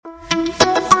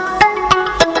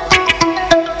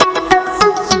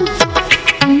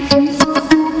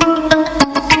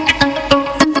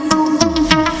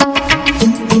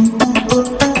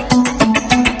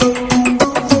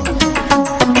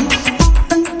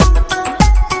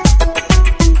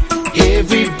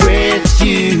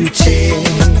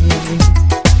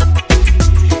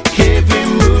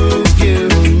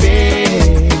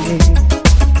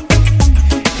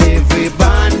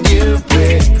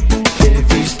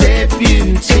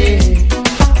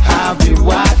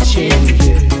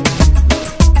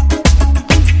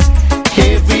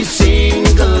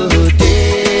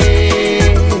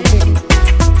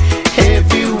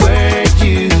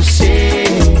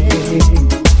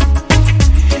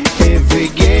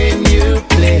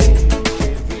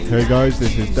Hey guys,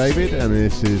 this is David and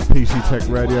this is PC Tech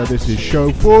Radio. This is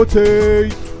show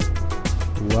 40.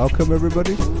 Welcome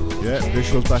everybody. Yeah,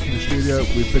 Visual's back in the studio.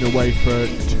 We've been away for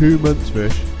 2 months,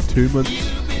 Vish. 2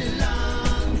 months.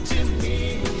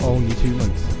 Only 2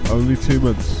 months. Only 2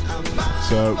 months.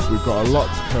 So we've got a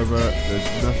lot to cover.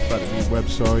 There's enough about the new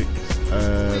website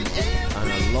and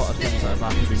a lot of things that have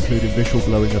happened, including Visual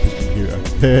blowing up his computer.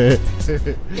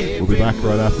 We'll be back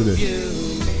right after this.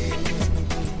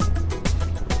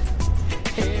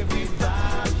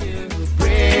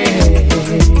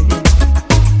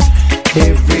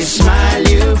 Every smile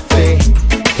you fake,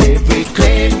 every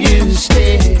claim you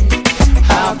stay,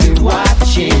 I'll be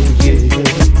watching you.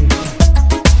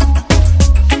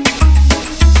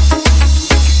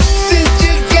 Since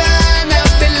you're gone,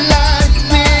 I've been lost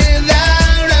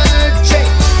without a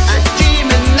trace. I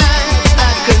dream at night,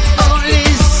 I can only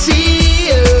see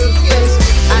your face.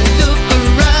 I look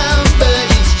around, but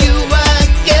it's you I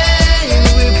can't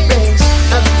replace.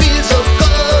 I feel so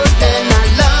cold and I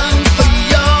long for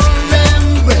your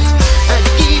embrace. I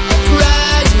keep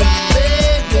crying,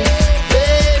 baby,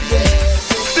 baby,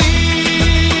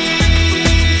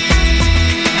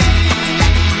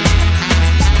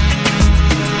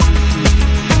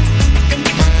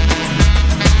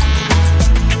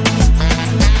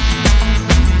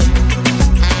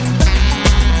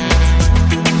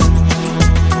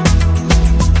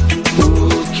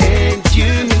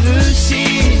 can't you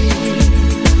see?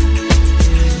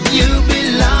 You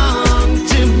belong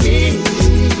to me.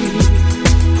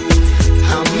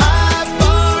 I'm my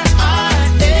born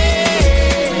heartache.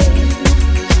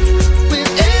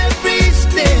 With every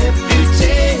step you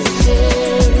take,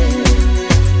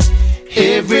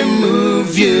 every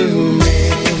move you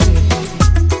make,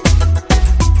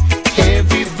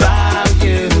 every vow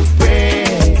you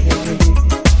break,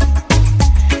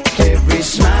 every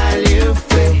smile you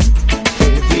fake,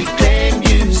 every claim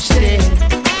you stay,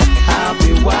 I'll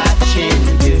be watching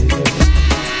you.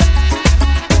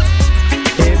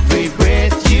 Every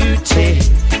breath you take,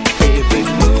 every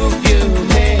move you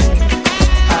make,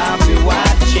 I'll be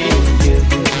watching you.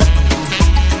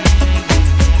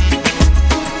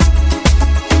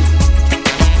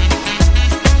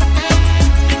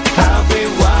 I'll be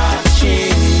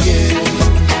watching you.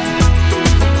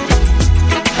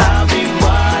 I'll be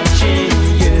watching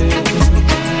you.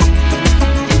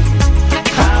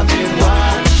 I'll be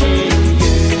watching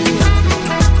you.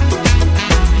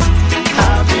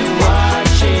 I'll be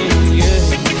watching you.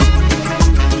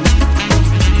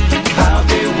 I'll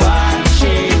be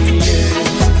watching you.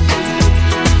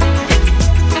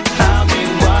 I'll be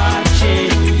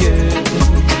watching you.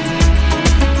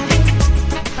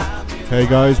 Hey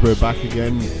guys, we're back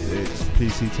again. It's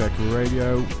PC Tech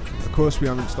Radio. Of course, we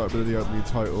haven't started with the opening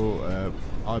title.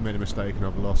 I made a mistake and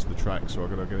I've lost the track, so I've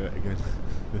got to get it again.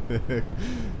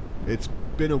 It's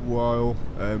been a while.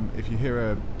 If you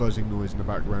hear a buzzing noise in the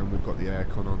background, we've got the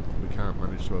aircon on. We can't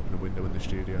manage to open a window in the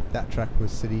studio. That track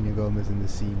was Selena Gomez in The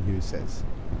Scene Who Says.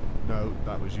 No,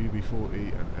 that was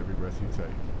UB40 and Every Breath You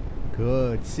Take.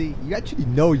 Good. See, you actually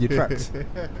know your tracks.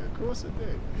 Of course I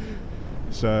do.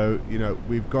 So, you know,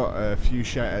 we've got a few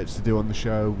shout outs to do on the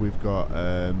show. We've got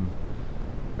a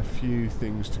few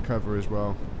things to cover as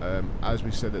well. As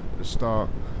we said at the start,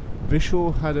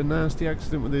 Vishal had a nasty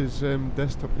accident with his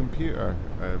desktop computer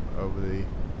over the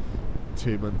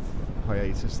 2 month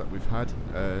hiatus that we've had.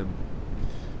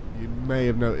 You may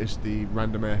have noticed the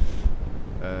Random F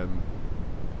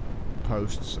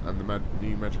posts and the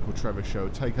new Magical Trevor show.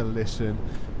 Take a listen.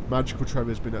 Magical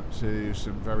Trevor's been up to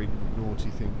some very naughty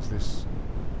things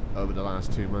over the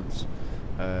last 2 months.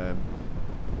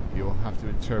 You'll have to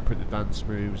interpret the dance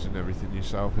moves and everything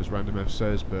yourself, as Random F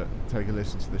says, but take a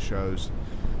listen to the shows.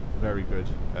 Very good.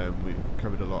 We've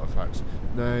covered a lot of facts.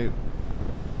 Now,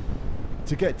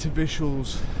 to get to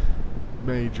Vishal's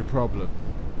major problem,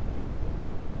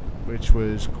 which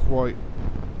was quite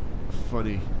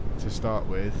funny to start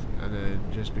with, and then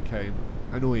just became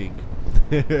annoying.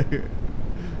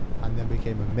 And then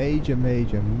became a major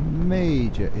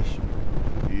issue.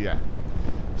 Yeah.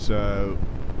 So,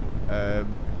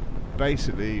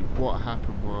 basically, what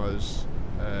happened was,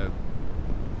 I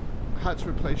had to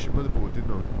replace your motherboard,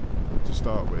 didn't I, to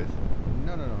start with?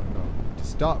 No. To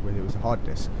start with, it was a hard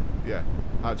disk. Yeah,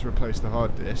 I had to replace the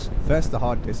hard disk. First the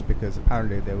hard disk, because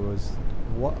apparently there was...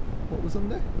 What was on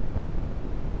there?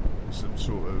 Some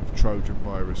sort of Trojan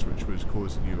virus which was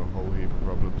causing you a whole heap of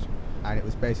problems. And it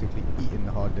was basically eating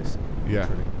the hard disk. Yeah.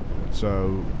 Literally.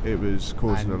 So it was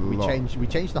causing and a lot. We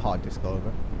changed the hard disk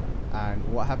over. And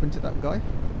what happened to that guy?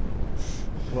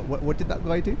 What did that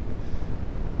guy do?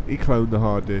 he cloned the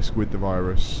hard disk with the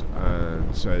virus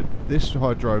and said, "This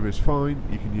hard drive is fine.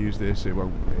 You can use this. It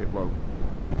won't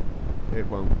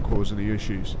cause any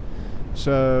issues."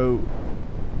 So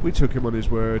we took him on his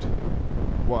word.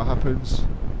 What happens?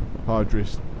 Hard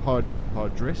disk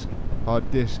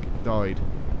died,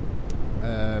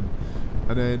 and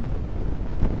then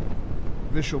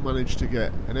Vishal managed to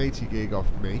get an 80 gig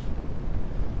off me.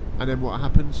 And then what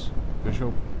happens,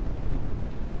 Vishal?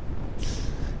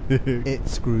 It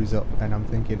screws up, and I'm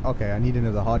thinking, okay, I need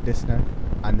another hard disk now.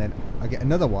 And then I get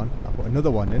another one. I put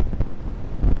another one in.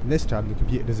 And this time the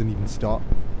computer doesn't even start.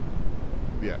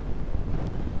 Yeah.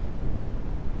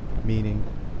 Meaning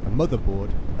the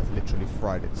motherboard has literally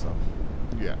fried itself.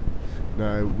 Yeah.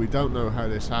 Now, we don't know how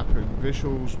this happened.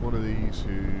 Vishal's one of these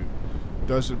who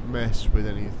doesn't mess with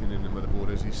anything in the motherboard,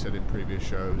 as he said in previous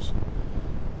shows.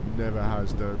 Never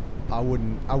has done. I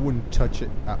wouldn't touch it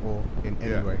at all in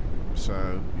any way.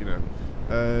 So,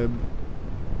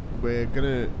 we're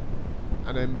gonna,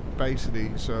 and then basically,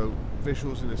 so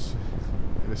Vishal's in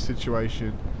a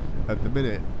situation at the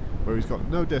minute where he's got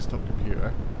no desktop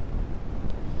computer,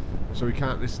 so he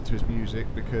can't listen to his music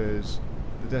because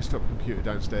the desktop computer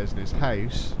downstairs in his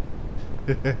house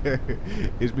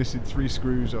is missing 3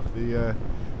 screws off the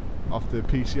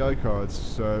PCI cards,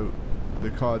 so the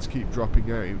cards keep dropping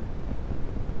out.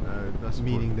 That's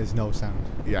meaning there's no sound.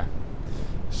 Yeah.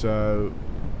 So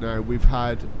now we're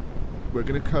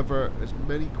going to cover as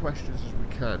many questions as we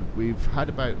can. We've had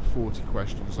about 40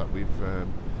 questions that we've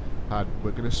had.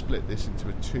 We're going to split this into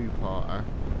a 2-parter,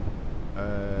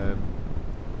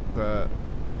 but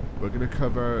we're going to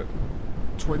cover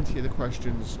 20 of the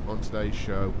questions on today's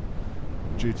show,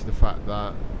 due to the fact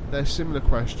that they're similar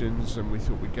questions, and we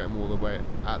thought we'd get them all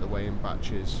out the way in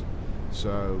batches.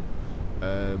 So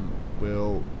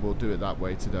we'll do it that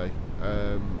way today.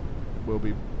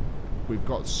 We've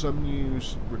got some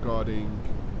news regarding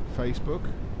Facebook,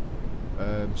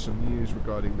 some news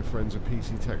regarding the Friends of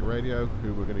PC Tech Radio,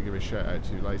 who we're going to give a shout out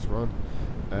to later on.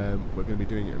 We're going to be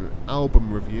doing an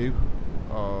album review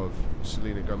of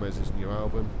Selena Gomez's new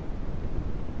album,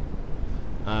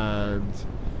 and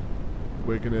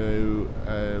we're going to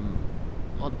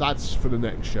that's for the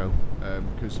next show,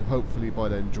 because hopefully by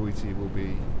then Joyty will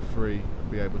be free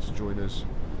and be able to join us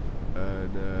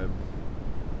and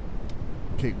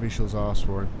kick Vishal's ass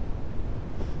for him.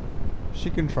 She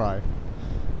can try.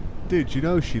 Dude, you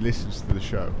know she listens to the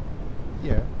show.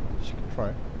 Yeah, she can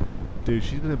try. Dude,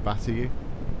 she's gonna batter you.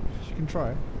 She can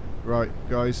try. Right,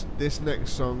 guys, this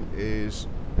next song is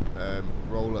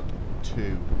Roll Up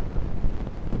 2.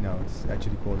 No, it's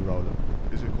actually called Roll Up.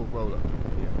 Is it called Roll Up?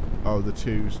 Yeah. Oh, the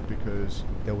 2s, because...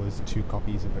 There was 2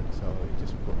 copies of it, so it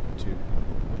just put 2.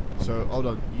 So, hold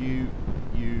on, you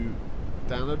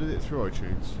downloaded it through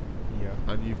iTunes, Yeah.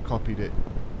 and you've copied it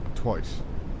twice.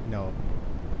 No,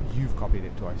 you've copied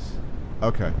it twice.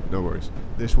 Okay, no worries.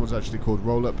 This one's actually called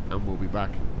Roll Up, and we'll be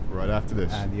back right after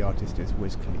this. And the artist is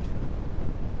Wiz Khalifa.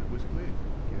 Wiz Khalifa?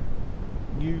 Yeah.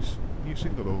 New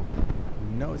single or?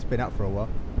 No, it's been out for a while.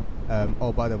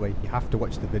 Oh, by the way, you have to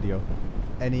watch the video.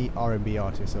 Any R&B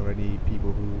artists or any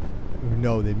people who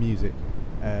know their music,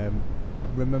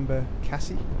 remember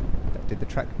Cassie that did the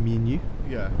track Me and You?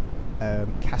 Yeah.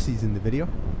 Cassie's in the video,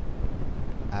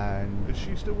 and Is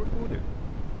she still recording?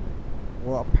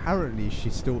 well, apparently she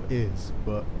still is,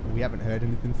 but we haven't heard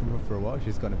anything from her for a while.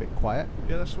 She's gone a bit quiet.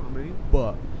 Yeah, that's what I mean.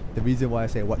 But the reason why I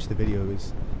say watch the video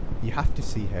is you have to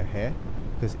see her hair,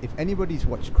 because if anybody's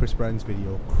watched Chris Brown's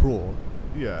video Crawl,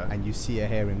 Yeah. and you see her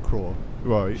hair in Crawl,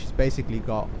 Right. she's basically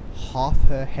got half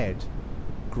her head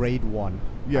grade 1,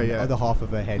 Yeah, and yeah. the other half of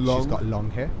her head Long. she's got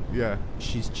long hair. Yeah.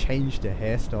 She's changed her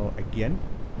hairstyle again,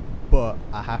 but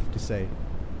I have to say,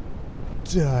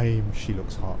 damn, she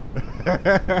looks hot.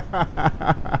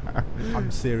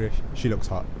 I'm serious, she looks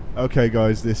hot. Okay,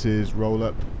 guys, this is Roll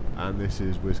Up, and this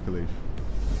is Wiz Khalifa.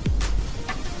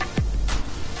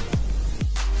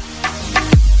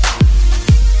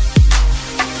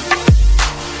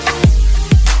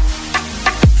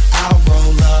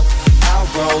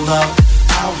 Roll up,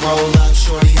 I'll roll up,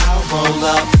 shorty, I'll roll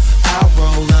up, I'll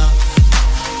roll up,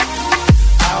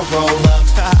 I'll roll up.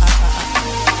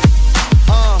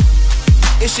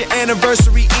 It's your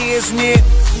anniversary, isn't it?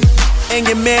 And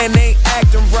your man ain't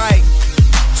acting right.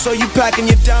 So you packing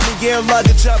your dummy gear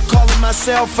luggage up, calling my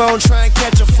cell phone, trying to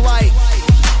catch a flight.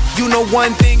 You know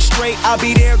one thing straight, I'll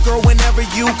be there, girl, whenever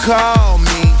you call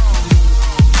me.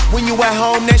 When you at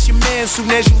home, that's your man.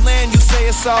 Soon as you land, you say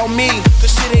it's all me.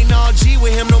 Cause shit ain't all G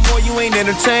with him no more, you ain't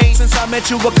entertained. Since I met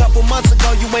you a couple months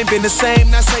ago, you ain't been the same.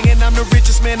 Not saying I'm the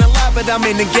richest man alive, but I'm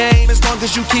in the game. As long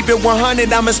as you keep it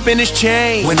 100, I'ma spin this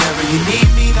chain. Whenever you need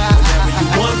me, whenever you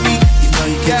want me, you know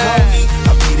you can call me,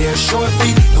 I'll be there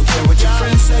shortly. Don't care what your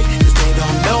friends say, cause they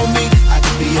don't know me. I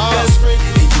could be your best friend,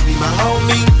 and you be my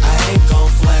homie. I ain't gon'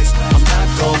 flex, I'm not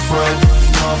gon' front. You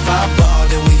know if I ball,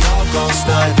 then we all gon'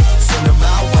 stunt. Send her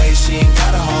my way, she ain't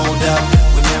gotta hold up.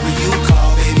 Whenever you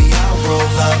call, baby, I'll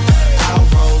roll up. I'll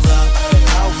roll up,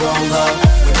 I'll roll up.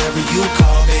 Whenever you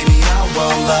call, baby, I'll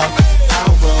roll up.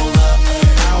 I'll roll up,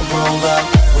 I'll roll up.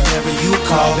 Whenever you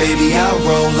call, baby, I'll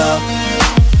roll up.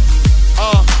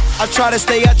 I try to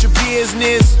stay out your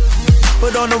business,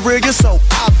 but on the real, you're so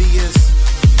obvious.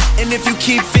 And if you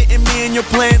keep fitting me in your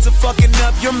plans of fucking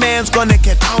up, your man's gonna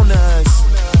get on us.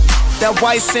 That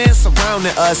white sand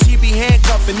surrounding us, he be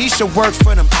handcuffing, he should work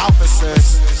for them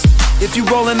officers. If you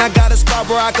rollin', I got a spot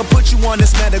where I can put you on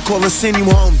this medical and send you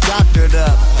home doctored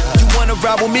up. You wanna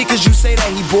ride with me cause you say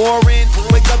that he boring.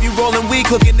 Wake up, you rollin' weed,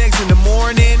 cooking eggs in the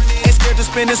morning. Ain't scared to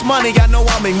spend this money, I know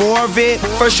I'll make more of it.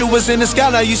 First you was in the sky,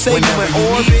 now you say whenever you in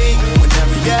orbit.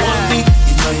 Whenever you want me,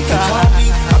 you know you can call me.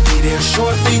 I'll be there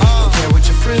shortly. Don't care what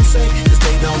your friends say, cause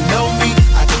they don't know me.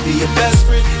 I could be your best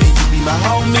friend, and you be my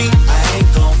homie. I ain't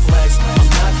gon' flex, I'm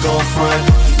not gon' front.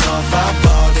 You know if I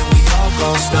ball, then we all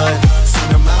gon' stunt.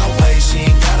 Send her my way, she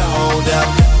ain't gotta hold up.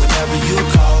 Whenever you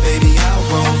call, baby, I'll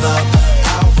roll up.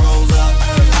 I'll roll up,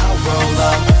 I'll roll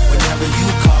up. Whenever you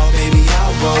call, baby,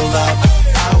 I'll roll up.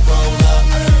 I'll roll up,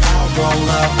 I'll roll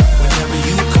up. Whenever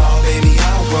you call, baby,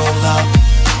 I'll roll up.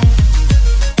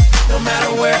 No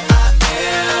matter where I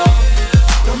am,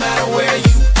 no matter where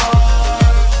you are,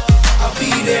 I'll be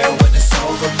there when it's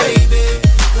over, baby.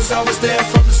 Cause I was there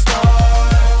from the start.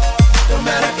 No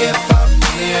matter if I'm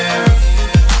near,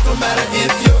 no matter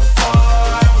if you're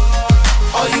far,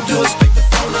 all you do is pick the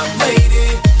phone up,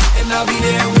 lady, and I'll be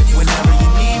there with you whenever you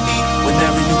need me,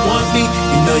 whenever you want me.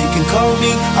 You know you can call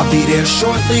me, I'll be there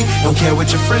shortly. Don't care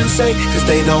what your friends say, cause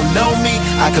they don't know me.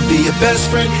 I could be your best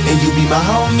friend, and you be my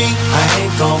homie. I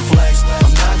ain't gon' flex,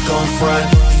 I'm not gon'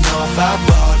 front. You know if I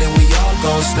ball, then we all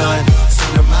gon' stunt.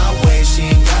 Send her my way, she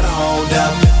ain't gotta hold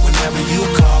up. Whenever you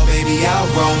call, baby, I'll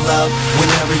roll up.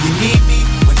 Whenever you need me,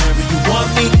 whenever you want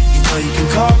me, you know you can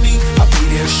call me, I'll be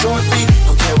there shortly.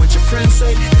 Don't care what your friends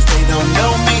say, cause they don't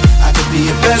know me. I could be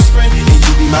your best friend, and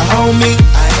you be my homie.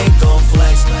 I ain't gon'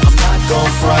 flex, I'm not gon'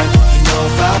 front. You know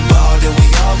if I ball, then we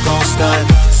all gon' stunt.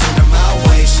 Send her my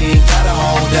way, she ain't gotta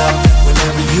hold up.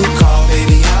 Whenever you call,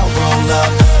 baby, I'll roll up.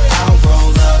 I'll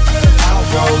roll up, I'll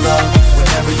roll up.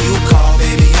 Whenever you call,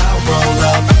 baby, I'll roll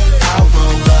up. I'll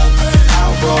roll up,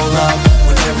 I'll roll up.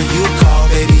 Whenever you call,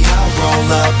 baby, I'll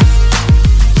roll up.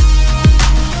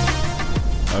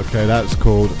 Okay, that's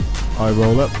called I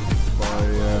Roll Up by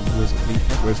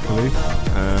Wiz Khalifa.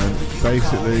 And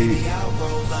basically,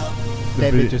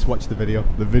 David just watched the video.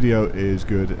 the video is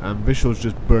good, and Vishal's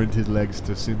just burnt his legs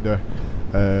to cinder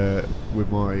with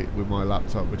my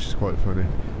laptop, which is quite funny.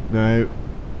 Now,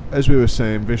 as we were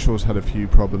saying, Vishal's had a few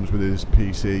problems with his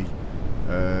PC.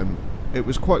 It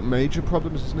was quite major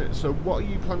problems, isn't it? So what are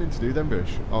you planning to do then,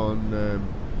 Vish, on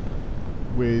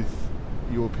with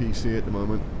your PC at the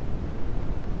moment?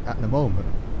 At the moment,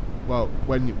 Well,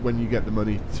 when you get the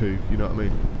money to, you know what I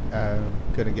mean?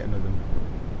 gonna get another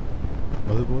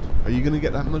motherboard. Are you going to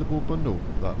get that motherboard bundle?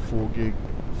 That 4 gig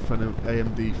Phenom,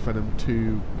 AMD Phenom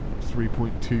 2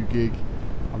 3.2 gig?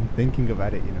 I'm thinking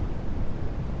about it, you know.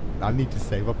 I need to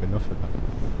save up enough for that.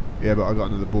 Yeah, but I got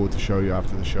another board to show you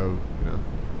after the show, you know.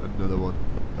 Another one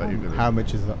that you're going to... How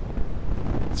much is that?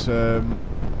 It's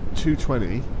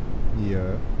 220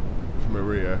 Yeah. from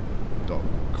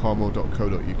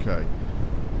aria.carmel.co.uk.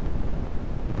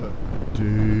 But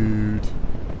dude,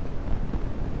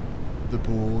 the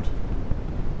board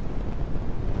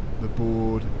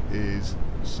is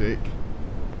sick.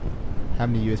 How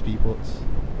many USB ports?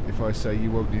 If I say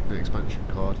you won't need an expansion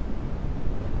card,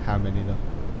 How many though?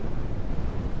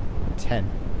 10.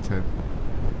 10.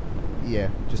 Yeah,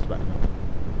 just about enough.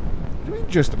 What do you mean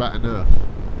just about enough?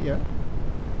 Yeah.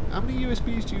 How many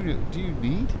USBs do you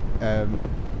need?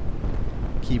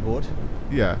 Keyboard,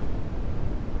 Yeah,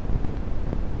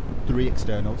 3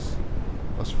 externals,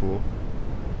 that's 4.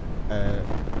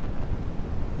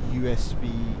 USB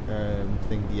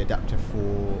thing, the adapter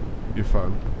for Your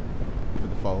phone, the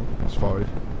phone, that's 5.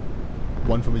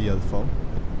 one for the other phone,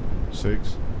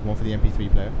 6, one for the MP3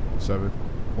 player, 7,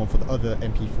 one for the other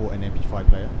MP4 and MP5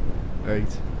 player,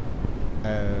 8.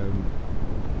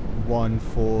 One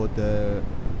for the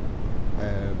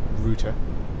router.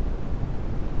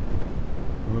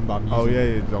 Remember, I'm using Oh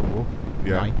yeah, dongle.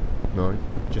 Yeah, 9.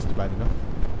 just about enough.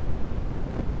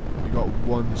 You got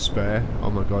 1 spare. Oh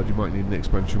my god, you might need an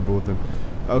expansion board then.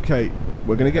 Okay,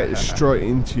 we're going to get straight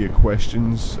into your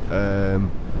questions.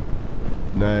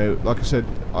 Now, like I said,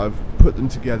 I've put them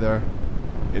together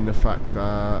in the fact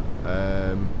that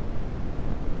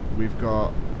we've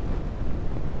got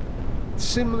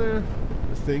similar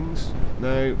things.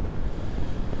 Now,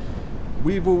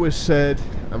 we've always said,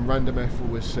 and Random F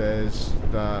always says,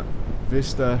 that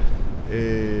Vista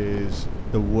is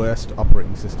The worst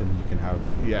operating system you can have.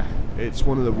 yeah, it's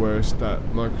one of the worst that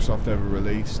Microsoft ever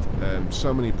released.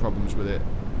 So many problems with it,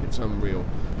 it's unreal.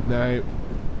 Now,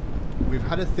 we've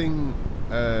had a thing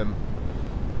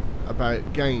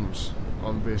about games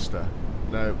on Vista.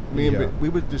 Now, me and Yeah. we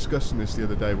were discussing this the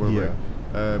other day, weren't we?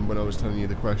 When I was telling you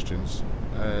the questions,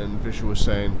 and Visual was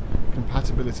saying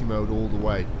compatibility mode all the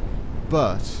way.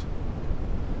 But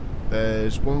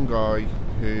there's one guy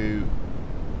who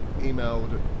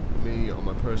emailed me on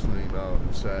my personal email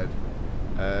and said,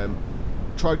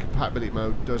 try compatibility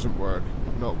mode, doesn't work,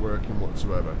 not working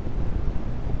whatsoever.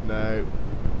 Now,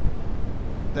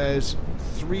 there's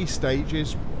 3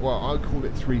 stages, well, I call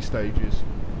it 3 stages.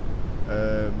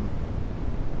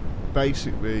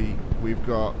 Basically, we've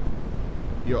got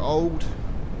your old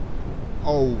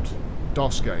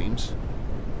DOS games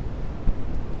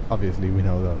Obviously, we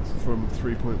know those. from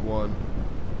 3.1,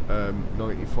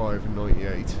 95 and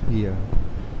 98. Yeah.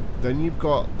 Then you've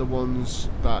got the ones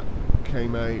that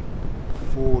came out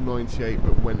for 98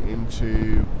 but went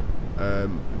into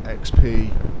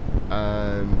XP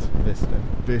and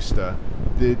Vista.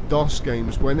 The DOS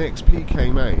games, when XP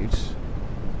came out,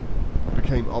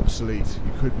 became obsolete.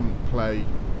 You couldn't play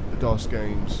the DOS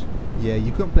games. Yeah,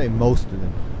 you couldn't play most of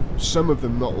them. Some of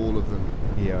them, not all of them.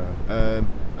 Yeah.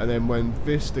 And then when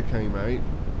Vista came out,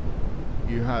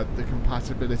 you had the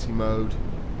compatibility mode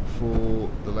for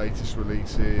the latest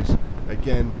releases.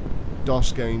 Again,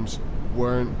 DOS games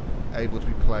weren't able to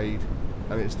be played,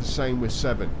 and it's the same with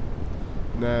 7.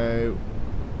 Now,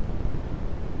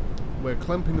 we're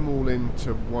clumping them all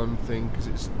into one thing because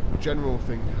it's a general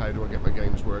thing. How do I get my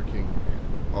games working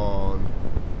on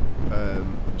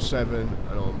 7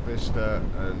 and on Vista?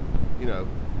 And you know,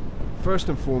 first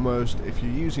and foremost, if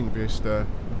you're using Vista,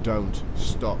 don't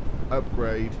stop.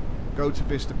 Upgrade. Go to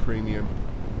Vista Premium.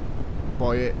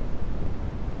 Buy it.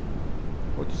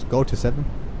 Or just go to 7.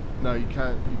 No, you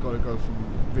can't. You've got to go from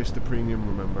Vista Premium.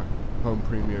 Remember, Home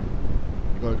Premium.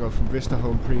 You've got to go from Vista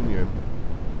Home Premium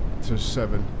to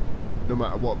 7. No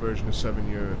matter what version of 7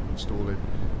 you're installing.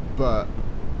 But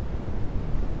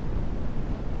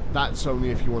that's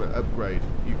only if you want to upgrade.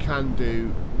 You can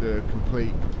do the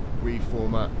complete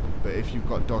reformat, but if you've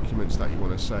got documents that you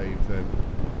want to save, then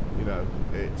you know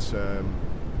it's a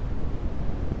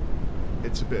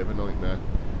bit of a nightmare.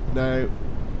 Now,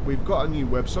 we've got a new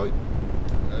website,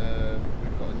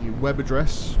 we've got a new web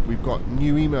address, we've got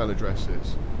new email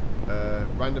addresses.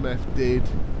 RandomF did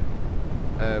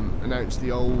announce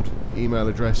the old email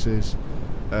addresses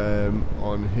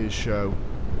on his show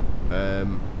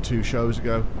 2 shows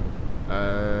ago,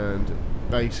 and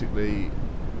basically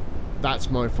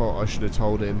that's my fault. I should have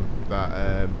told him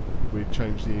that we'd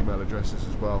changed the email addresses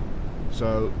as well.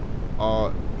 So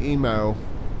our email,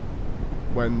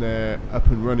 when they're up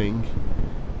and running,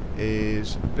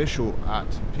 is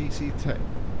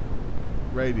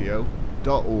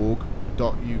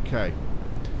visual@pctechradio.org.uk,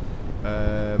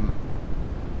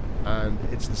 and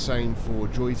it's the same for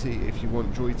Joyty. If you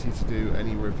want Joyty to do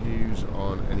any reviews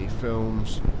on any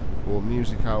films or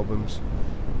music albums,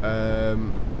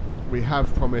 we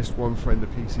have promised one friend of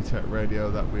PC Tech Radio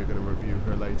that we're going to review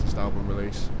her latest album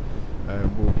release.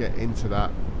 We'll get into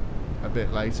that a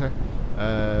bit later.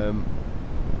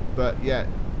 But yeah,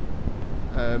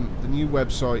 the new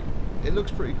website, it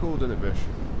looks pretty cool, doesn't it, Vish?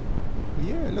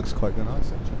 Yeah, it looks quite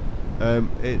nice actually.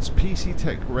 It's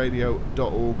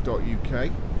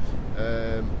pctechradio.org.uk.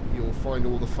 You'll find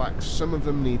all the facts. Some of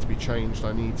them need to be changed.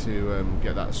 I need to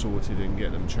get that sorted and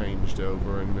get them changed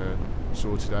over and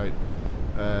sorted out.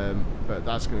 But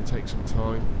that's going to take some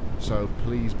time, so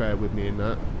please bear with me in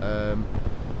that.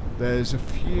 There's a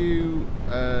few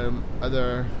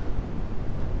other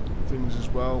things as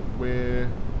well. We're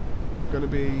going to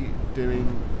be doing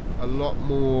a lot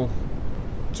more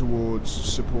towards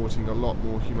supporting a lot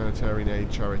more humanitarian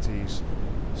aid charities.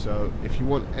 So if you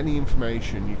want any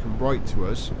information, you can write to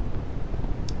us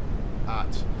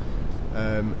at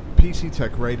PC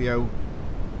Tech Radio,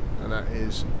 and that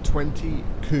is 20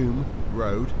 Coombe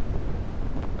Road,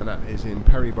 and that is in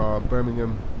Perry Bar,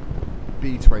 Birmingham,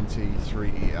 B20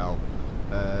 3EL.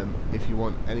 If you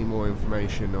want any more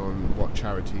information on what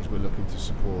charities we're looking to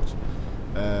support,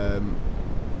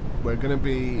 we're going to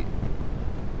be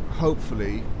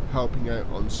hopefully helping out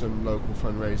on some local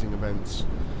fundraising events,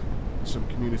 some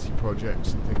community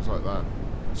projects and things like that.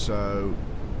 So,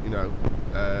 you know,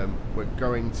 we're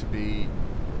going to be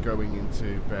going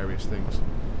into various things.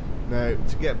 Now,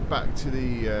 to get back to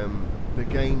the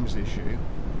games issue,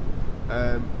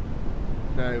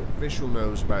 now Visual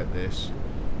knows about this.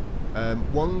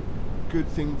 One good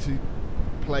thing to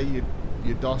play your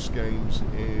DOS games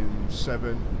in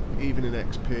 7, even in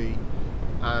XP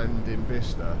and in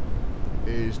Vista,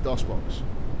 is DOSBox.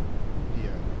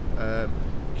 Yeah.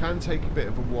 Can take a bit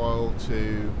of a while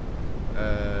to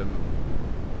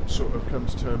sort of come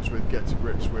to terms with, get to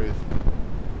grips with,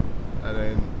 and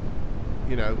then,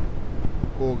 you know,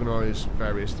 organise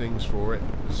various things for it,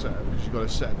 because you've got to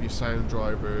set up your sound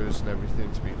drivers and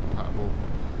everything to be compatible.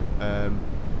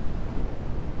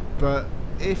 But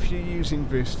if you're using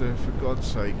Vista, for God's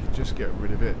sake, just get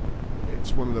rid of it.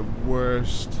 It's one of the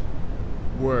worst.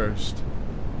 Well,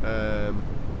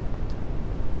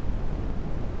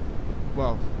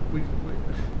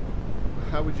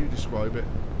 how would you describe it?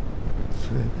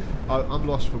 I'm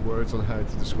lost for words on how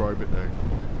to describe it now.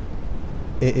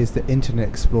 It is the Internet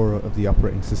Explorer of the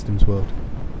operating systems world.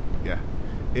 Yeah,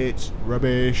 it's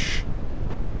rubbish.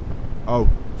 Oh,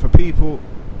 for people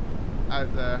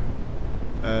out there,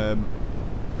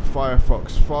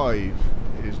 Firefox 5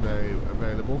 is now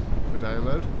available for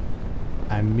download.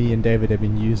 And me and David have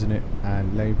been using it,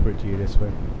 and let me put it to you this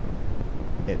way.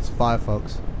 It's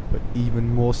Firefox, but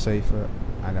even more safer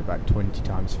and about 20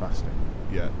 times faster.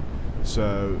 Yeah,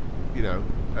 so, you know,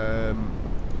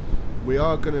 we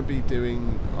are going to be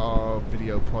doing our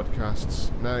video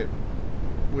podcasts. Now,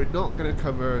 we're not going to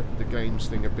cover the games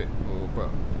thing a bit more, but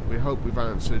we hope we've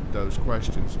answered those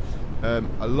questions.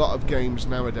 A lot of games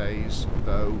nowadays,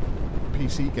 though,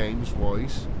 PC games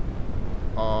wise,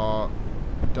 are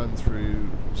done through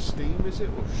Steam, is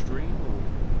it? Or Stream? Or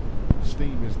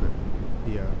Steam, isn't it?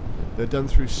 Yeah. They're done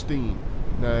through Steam.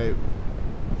 Now,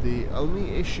 the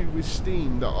only issue with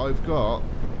Steam that I've got,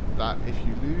 that if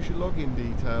you lose your login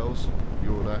details,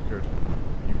 you're knackered.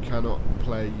 You cannot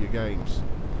play your games.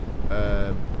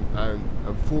 And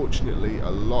unfortunately, a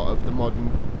lot of the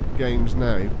modern games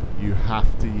now, you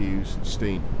have to use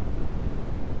Steam.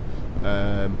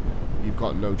 You've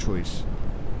got no choice.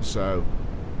 So,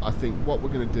 I think what we're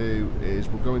going to do is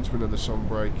we'll go into another song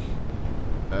break,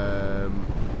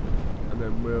 and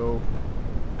then we'll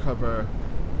cover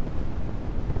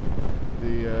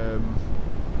the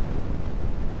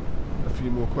a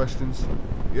few more questions.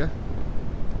 Yeah?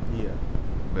 Yeah.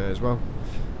 May as well.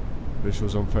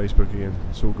 Visuals on Facebook again.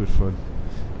 It's all good fun.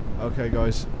 Okay,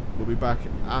 guys, we'll be back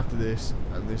after this,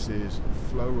 and this is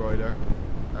Flow Rider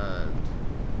and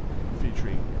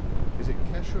featuring, is it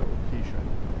Kesha or Keisha?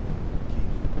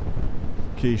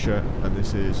 Keisha, and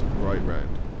this is Right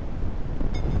Round.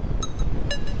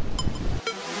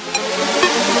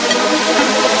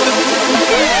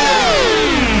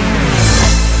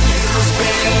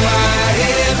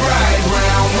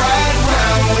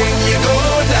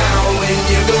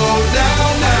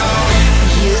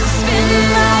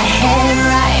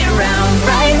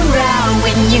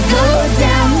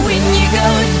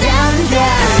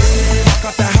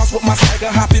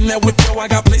 Hop in there with yo, I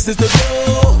got places to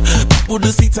go. People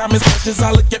to see, time is precious. I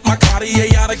look at my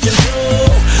Cartier out of control.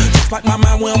 Just like my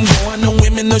mind where I'm going. The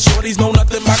women, the shorties know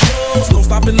nothing but clothes. No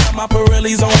stopping at my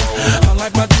Pirelli's on.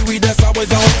 Unlike my jewelry that's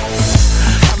always on.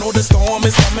 I know the storm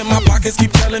is coming. My pockets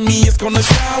keep telling me it's gonna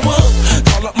shower.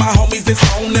 Call up my homies, it's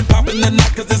on and popping the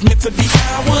night cause it's meant to be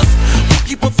ours. We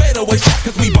keep a fadeaway shot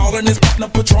cause we ballin' this platinum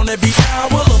Patron every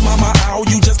hour. Look mama, ow,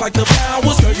 you just like the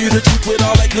flowers. Girl, you the truth with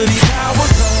all that goody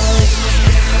powers.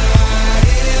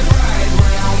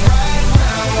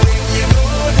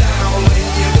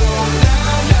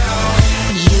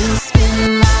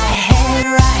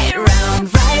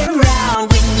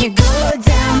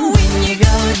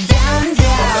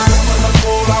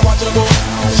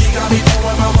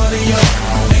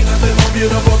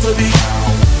 Beautiful to be,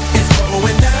 it's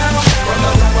going down. From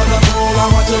the top of the pool, I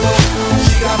watch her go.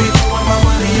 She got me throwing my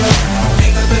money up.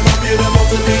 Ain't nothing more beautiful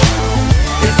to be,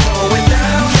 it's going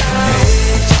down.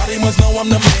 Hey, Charlie must know I'm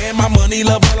the man. My money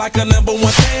love her like a number one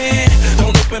fan.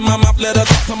 Don't open my mouth, let her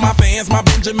talk to my fans. My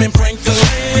Benjamin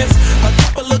Franklin's, a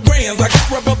couple of grands. I got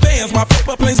rubber bands. My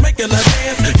paper planes making her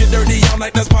dance. Get dirty all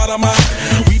night, that's part of my.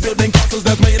 We building castles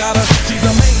that's made out of. She's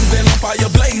amazing, on fire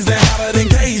blazing, hotter than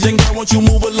Cajun. Girl, won't you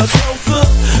move a little closer?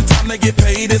 Time to get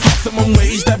paid, it's maximum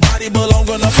wage. That body belong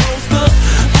on a poster.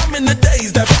 I'm in the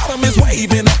days, that bottom is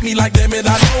waving at me like, damn it,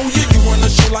 I know you. You run the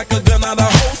show like a gun out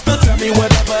of holster. Tell me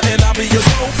whatever and I'll be your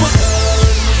gopher.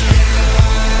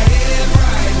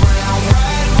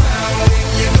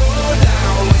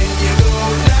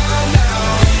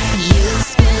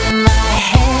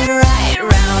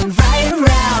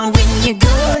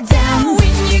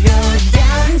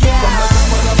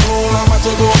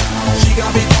 She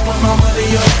got me throwing my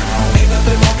money up.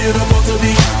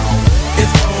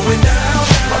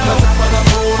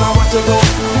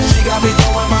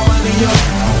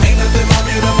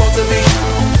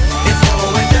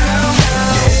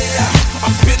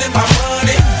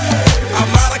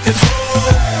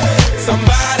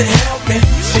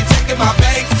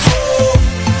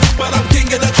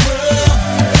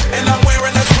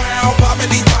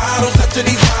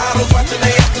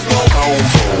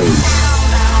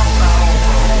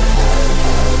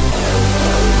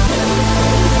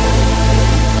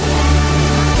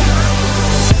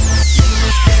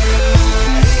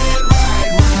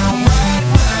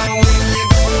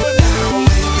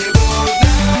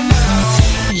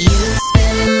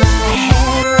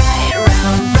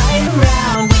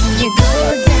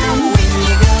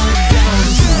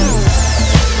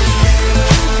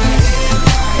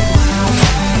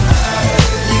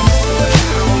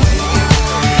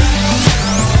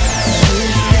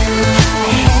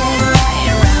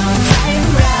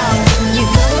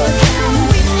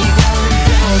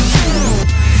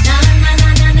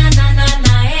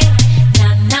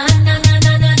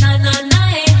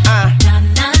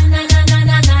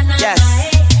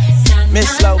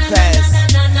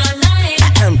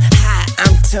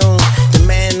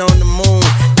 on the moon.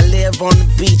 I live on the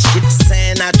beach, get the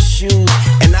sand out your shoes.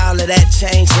 And all of that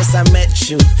changed since I met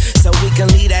you. So we can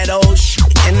leave that old shit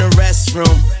in the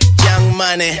restroom. Young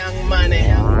money.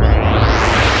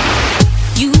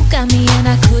 You got me and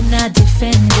I could not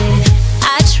defend it.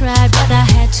 I tried but I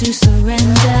had to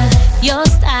surrender. Your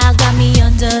style got me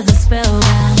under the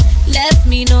spellbound. Left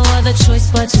me no other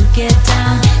choice but to get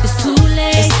down. It's too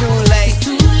late. It's too late. It's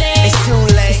too late. It's too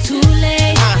late. It's too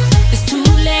late. It's too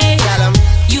late. Tell 'em.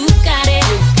 You got it.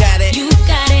 You got it. You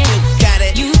got it. You got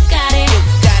it. You got it. You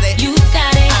got it. You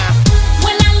got it.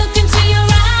 When I look into your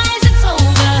eyes, it's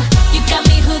over. You got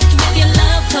me hooked with your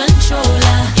love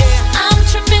controller. I'm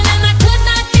tripping and I could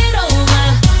not get over.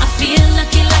 I feel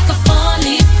lucky like a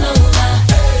four-leaf clover.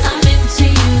 I'm into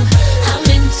you. I'm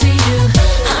into you.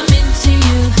 I'm into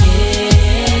you.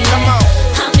 Yeah. Come on.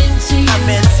 I'm into you. I'm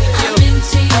into you. I'm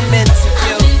into you. I'm into you.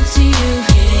 I'm into you.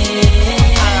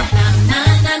 Yeah. Na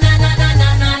na na na na na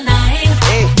na na.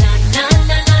 Hey. Na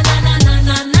na na na na na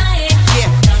na na.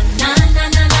 Yeah. Na na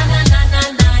na na na na na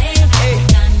na. Hey.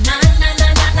 Na na na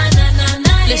na na na na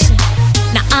na. Listen,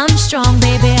 now I'm strong,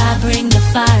 baby. I bring the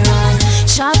fire on.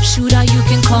 Sharpshooter, you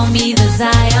can call me the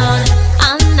Zion.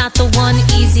 I'm not the one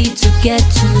easy to get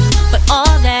to, but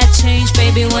all that changed,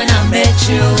 baby, when I met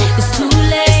you. It's too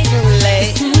late. It's too late.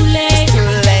 It's too late. It's too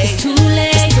late. It's too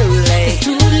late. It's too late. It's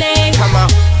too late. Come on.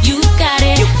 You got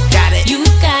it. You got it. You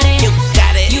got it. You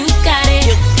got it. You got it.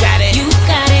 You got it. You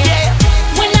got it. Yeah.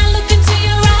 When I look into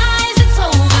your eyes, it's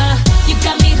over. You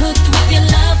got me hooked with your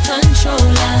love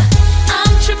controller.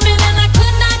 I'm tripping and I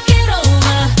could not get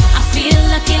over. I feel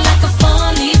lucky like a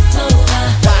four-leaf clover.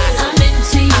 I'm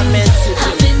into you. I'm into you.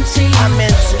 I'm into you. I'm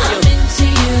into you. I'm into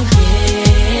you.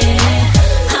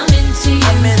 Yeah. I'm into you.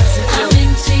 I'm into you. I'm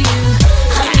into you.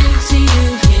 I'm into you.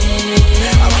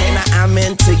 Yeah. Okay, now I'm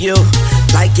into you,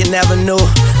 like you never knew.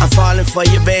 I'm falling for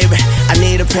you, baby. I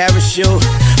need a parachute.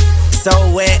 So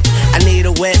wet, I need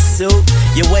a wetsuit.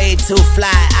 You're way too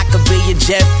fly, I could be your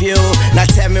jet fuel. Now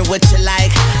tell me what you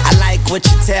like, I like what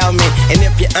you tell me. And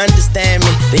if you understand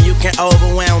me, then you can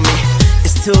overwhelm me.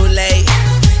 It's too late,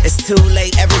 it's too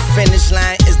late. Every finish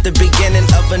line is the beginning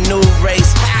of a new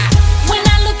race. When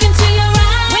I look into your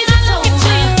eyes, it's over.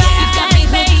 You got me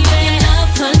hooked with your love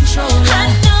controller.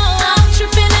 I know I'm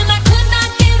tripping and I could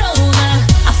not get over.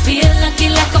 I feel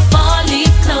lucky like a four-leaf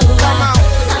clover. Come on.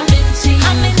 I'm into you.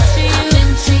 I'm into you. I'm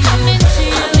into you. I'm into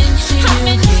you. I'm into you. I'm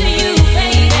into you,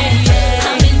 baby.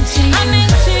 I'm into you. I'm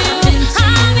into you. I'm into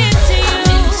you. I'm into you. I'm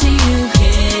into you.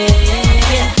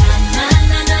 Yeah. Na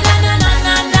na na na na na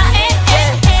na na. Eh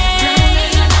eh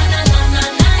eh. Na na na na na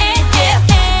na. Eh eh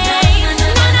eh. Na na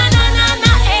na na na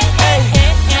na. Eh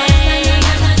eh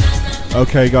eh.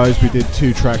 Okay, guys, we did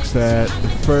 2 tracks there. The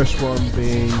first one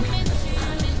being,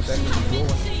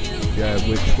 yeah,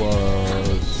 which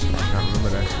was, I can't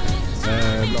remember now.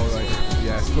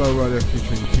 Yeah, Slow Rider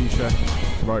featuring Keisha,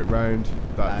 Right Round.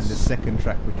 And the second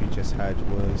track which we just had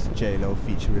was J-Lo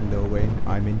featuring Lil Wayne,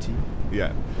 I'm Into You.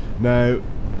 Yeah. Now,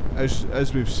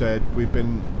 as we've said, we've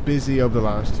been busy over the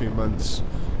last 2 months.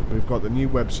 We've got the new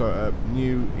website up,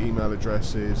 new email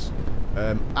addresses.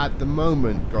 At the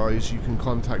moment, guys, you can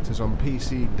contact us on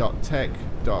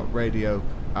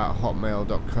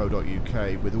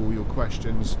pc.tech.radio@hotmail.co.uk with all your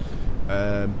questions.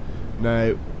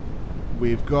 Now,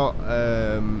 we've got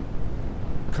a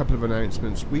couple of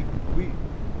announcements.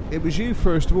 It was you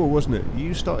first of all, wasn't it?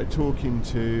 You started talking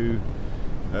to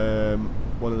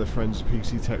one of the friends of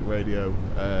PC Tech Radio.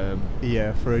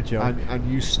 Yeah, for a joke. And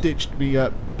you stitched me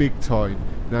up big time.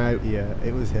 Now, Yeah,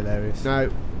 it was hilarious. now,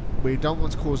 we don't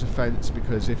want to cause offence,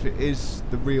 because if it is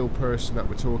the real person that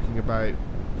we're talking about,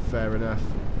 fair enough.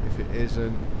 If it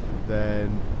isn't,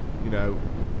 then, you know,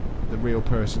 the real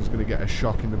person's going to get a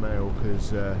shock in the mail,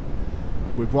 because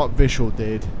with what Vishal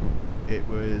did, it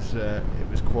was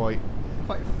quite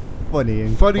Quite funny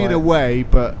and funny in a quite- way,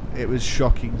 but it was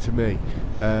shocking to me.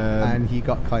 and he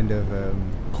got kind of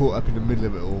Caught up in the middle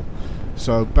of it all.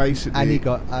 So basically, and he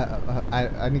got a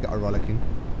rollicking.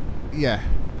 yeah.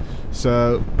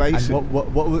 So And basically,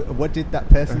 what did that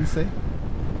person say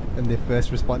in their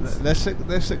first response?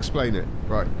 let's explain it.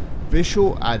 Right,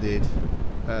 Vishal added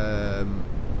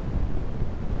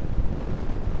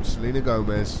Selena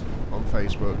Gomez on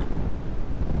Facebook,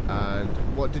 and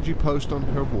what did you post on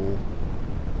her wall?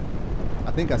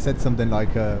 I think I said something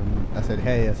like, I said,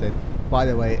 hey, by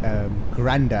the way,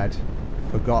 Grandad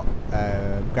forgot,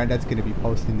 Grandad's going to be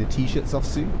posting the t-shirts off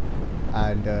soon.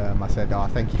 And I said,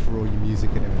 thank you for all your music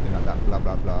and everything like that, blah,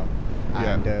 blah, blah.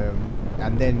 Yeah.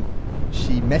 And then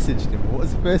she messaged him. What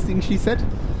was the first thing she said?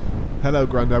 Hello,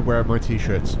 Grandad, where are my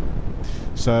t-shirts?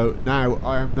 So now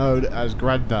I am known as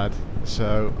Grandad,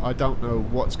 so I don't know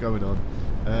what's going on.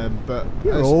 But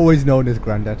You're as- always known as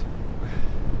Grandad.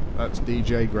 that's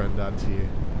DJ Grandad to you,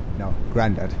 No,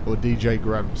 Grandad. or DJ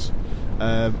Gramps.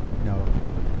 No,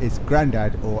 it's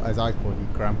Grandad, or as I call you,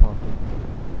 Grandpa.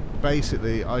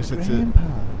 Basically, I said to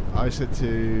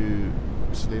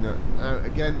Selena,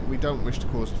 again, we don't wish to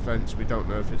cause offence. We don't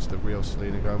know if it's the real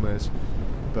Selena Gomez,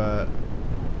 but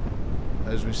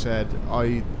as we said,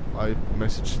 I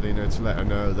messaged Selena to let her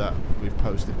know that we've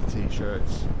posted the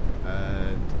t-shirts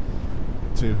and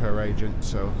to her agent,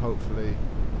 so hopefully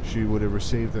she would have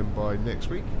received them by next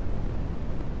week.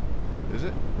 Is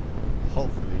it?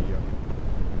 Hopefully, yeah.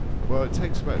 Well, it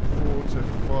takes about 4 to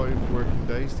 5 working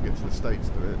days to get to the States,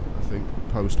 doesn't it? I think,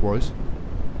 post-wise.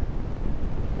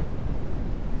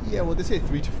 Yeah, well, they say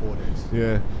 3 to 4 days.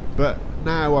 Yeah, but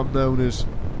now I'm known as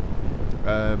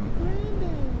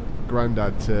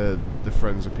Grandad to the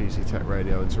Friends of PC Tech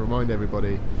Radio. And to remind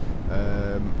everybody,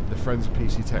 the Friends of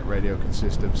PC Tech Radio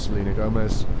consist of Selena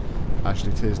Gomez,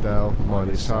 Ashley Tisdale,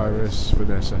 Miley Cyrus,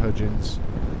 Vanessa Hudgens,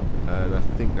 and I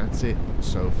think that's it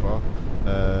so far.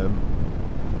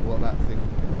 What that thing?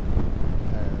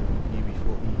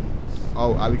 UB40.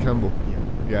 Oh, Ali Campbell. Yeah.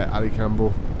 Yeah, Ali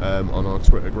Campbell on our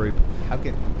Twitter group. How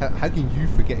can you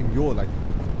forget him? You're like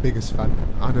biggest fan.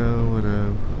 I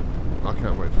know. I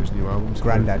can't wait for his new album. to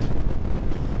come. Grandad.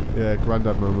 Yeah,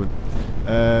 Grandad moment.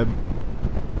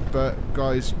 But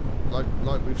guys, like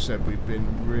we've said, we've been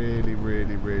really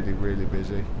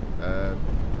busy.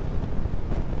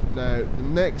 Now, the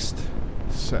next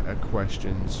set of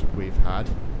questions we've had,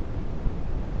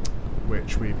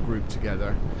 which we've grouped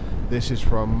together, this is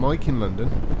from Mike in London,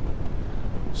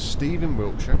 Steve in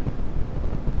Wiltshire,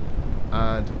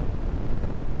 and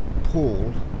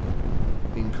Paul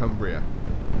in Cumbria.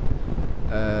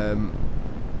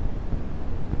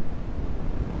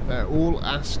 They're all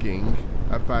asking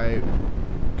about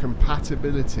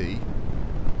compatibility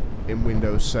in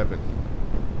Windows 7.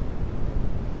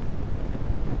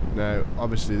 Now,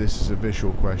 obviously this is a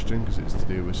visual question because it's to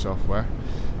do with software.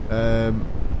 And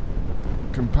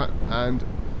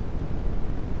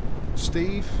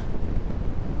Steve,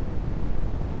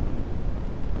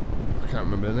 I can't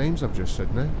remember the names I've just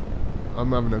said now.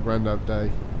 I'm having a Grandad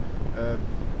day.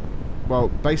 Well,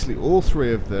 basically all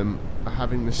three of them are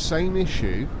having the same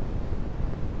issue,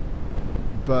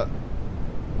 but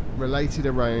related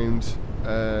around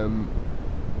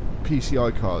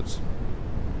PCI cards.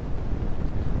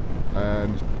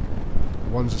 And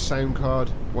one's a sound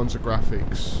card, one's a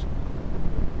graphics,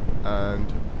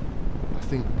 and I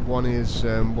think one is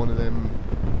one of them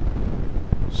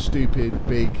stupid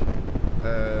big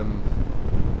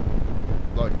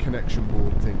like connection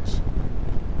board things,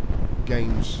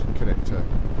 games connector.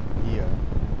 Yeah.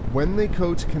 When they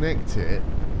go to connect it,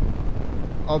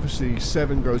 obviously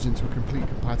 7 goes into a complete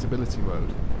compatibility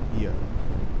mode. Yeah.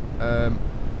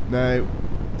 Now,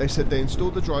 they said they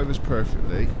installed the drivers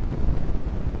perfectly.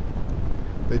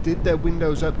 They did their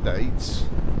Windows updates,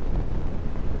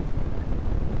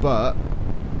 but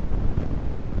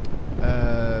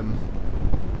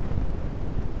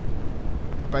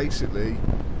basically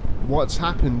what's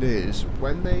happened is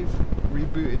when they've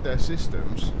rebooted their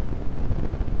systems,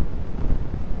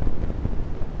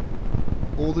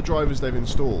 all the drivers they've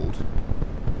installed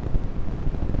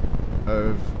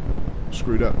have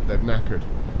screwed up, they've knackered.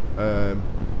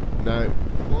 Now,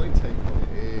 my take on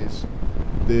it is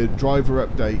the driver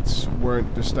updates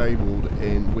weren't disabled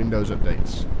in Windows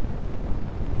updates,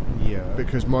 Yeah.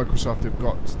 because Microsoft have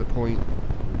got to the point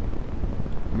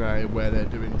now where they're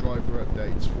doing driver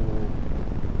updates for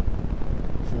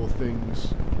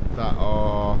things that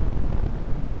are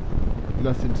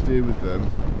nothing to do with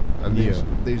them, and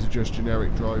these are just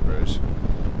generic drivers.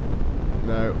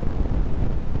 Now,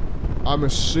 I'm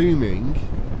assuming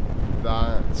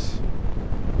that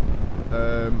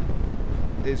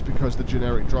it's because the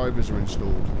generic drivers are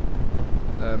installed,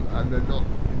 and they're not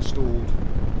installed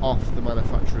off the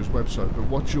manufacturer's website. But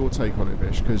what's your take on it,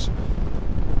 Vish? Because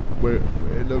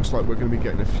it looks like we're going to be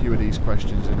getting a few of these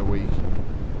questions in a week.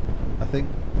 I think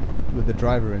with the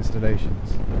driver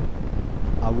installations,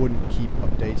 I wouldn't keep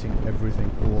updating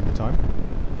everything all the time.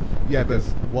 Yeah, Because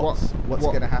but what's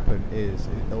going to happen is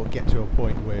it'll get to a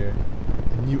point where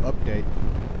a new update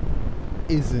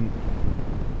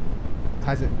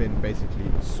hasn't been basically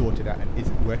sorted out and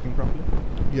isn't working properly.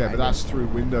 Yeah, but And that's through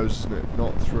Windows, isn't it?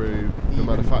 Not through the even-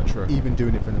 manufacturer. Even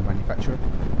doing it from the manufacturer.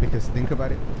 Because think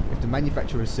about it, if the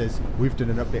manufacturer says we've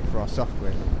done an update for our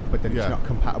software, but then Yeah. it's not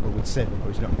compatible with 7 or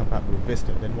it's not compatible with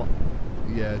Vista, then what?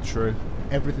 Yeah, true.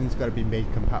 Everything's got to be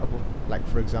made compatible. Like,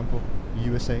 for example,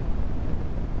 you were saying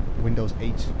Windows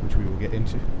 8, which we will get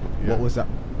into. Yeah. What was that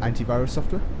antivirus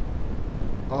software?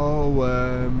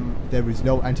 Oh, there is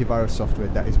no antivirus software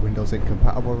that is Windows 8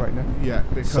 compatible right now. Yeah,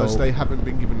 because So- they haven't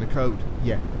been given the code.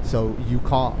 Yeah, so you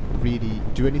can't really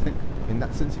do anything in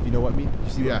that sense, if you know what I mean. You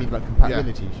see what Yeah. I mean about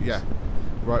compatibility yeah. issues? Yeah.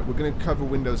 Right, we're going to cover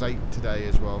Windows 8 today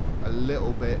as well, a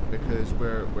little bit, because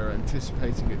we're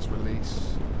anticipating its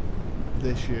release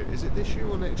this year. Is it this year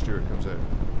or next year it comes out?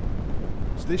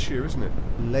 It's this year, isn't it?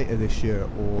 Later this year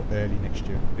or early next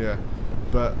year. Yeah.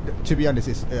 But To be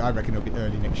honest, I reckon it'll be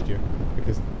early next year,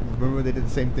 because remember they did the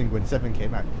same thing when 7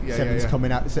 came out. Yeah, 7's yeah.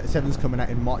 coming out. 7's coming out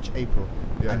in March, April,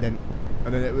 Yeah. and then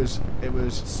it was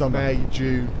Summer. May,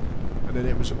 June, and then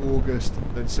it was August,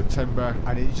 then September.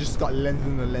 it just got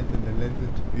lengthened and lengthened and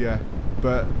lengthened. Yeah,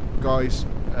 but guys,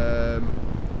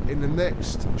 in the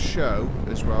next show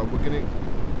as well, we're gonna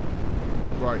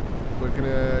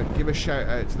give a shout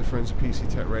out to the friends of PC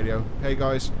Tech Radio. Hey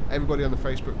guys, everybody on the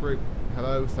Facebook group,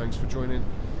 hello, thanks for joining.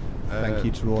 Thank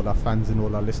you to all our fans and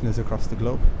all our listeners across the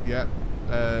globe. Yeah,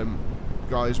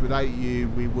 guys, without you,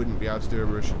 we wouldn't be able to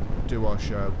do our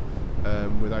show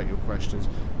without your questions.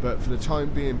 But for the time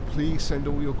being, please send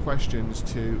all your questions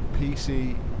to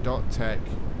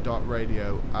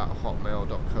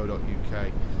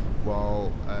pc.tech.radio@hotmail.co.uk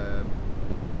while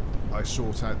I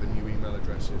sort out the new email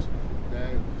addresses. Now,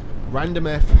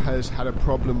 RandomF has had a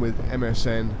problem with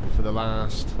MSN for the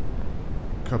last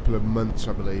couple of months,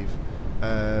 I believe.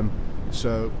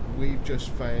 So we've just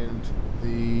found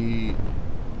we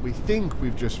think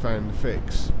we've just found the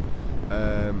fix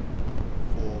For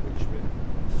which bit?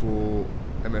 for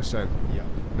MSN. Yeah.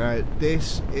 Now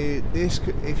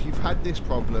if you've had this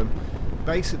problem,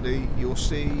 basically you'll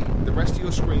see the rest of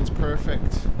your screen's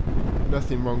perfect,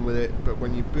 nothing wrong with it, but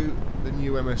when you boot the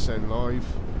new MSN Live,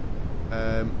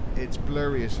 it's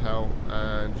blurry as hell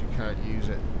and you can't use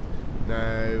it.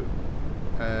 Now,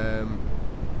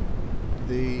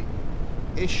 the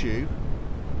issue,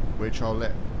 which I'll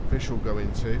let Vishal go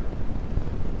into,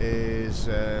 is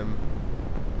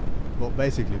Well,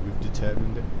 basically, we've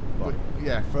determined it. But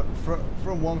yeah,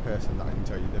 from one person that I can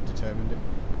tell you, they've determined it.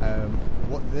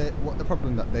 What the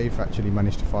problem that they've actually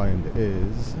managed to find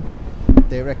is,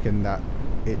 they reckon that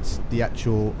it's the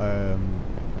actual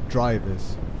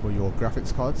drivers for your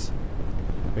graphics cards,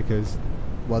 because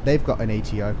they've got an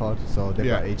ATI card, so they've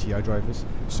got ATI drivers.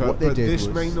 So, what they but did this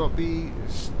was, may not be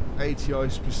ATI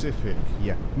specific.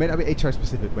 Yeah, may not be ATI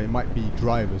specific, but it might be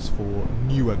drivers for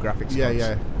newer graphics Yeah, cards.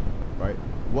 yeah. Right.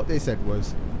 What they said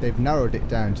was they've narrowed it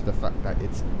down to the fact that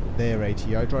it's their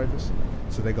ATI drivers.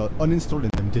 So they got uninstalling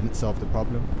them didn't solve the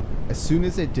problem. As soon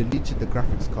as they deleted the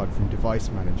graphics card from Device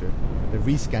Manager, they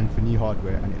rescanned for new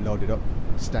hardware and it loaded up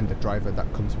standard driver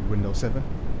that comes with Windows 7.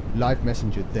 Live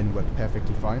Messenger then worked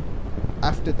perfectly fine.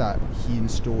 After that, he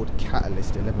installed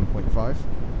Catalyst 11.5.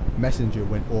 Messenger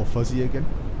went all fuzzy again.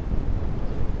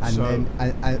 And So- then,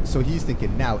 and so he's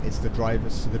thinking now it's the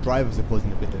drivers. So the drivers are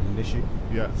causing a bit of an issue.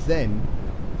 Yeah. Then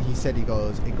he said it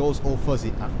goes all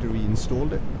fuzzy after he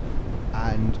installed it,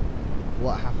 and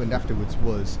what happened afterwards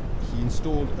was he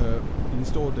installed a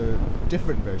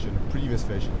different version, a previous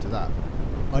version to that,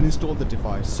 uninstalled the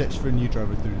device, searched for a new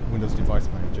driver through Windows Device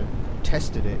Manager,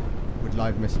 tested it with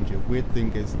Live Messenger. Weird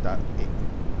thing is that it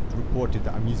reported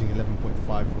that I'm using 11.5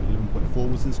 or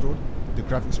 11.4 was installed. The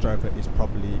graphics driver is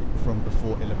probably from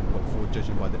before 11.4,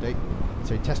 judging by the date.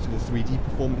 So he tested the 3D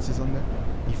performances on there.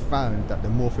 He found that the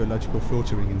morphological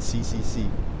filtering in CCC,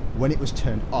 when it was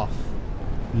turned off,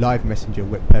 Live Messenger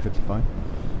worked perfectly fine.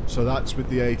 So that's with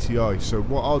the ATI. So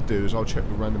what I'll do is I'll check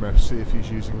with RandomF, see if he's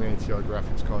using the ATI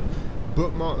graphics card.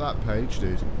 Bookmark that page,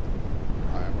 dude,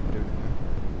 I am doing it now.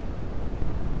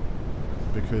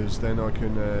 because then I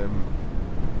can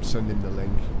send him the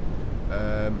link.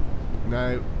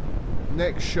 Now,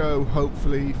 next show,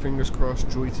 hopefully, fingers crossed,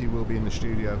 Joyty will be in the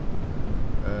studio.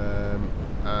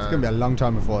 It's going to be a long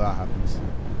time before that happens.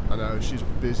 I know, she's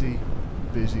busy.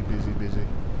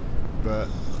 But,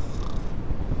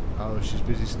 she's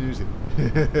busy snoozing.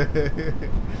 Did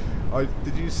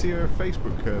you see her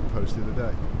Facebook post the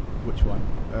other day? Which one?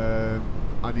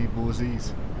 I need more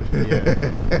Z's. Yeah.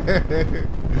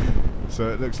 So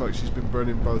it looks like she's been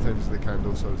burning both ends of the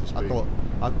candle, so to speak. I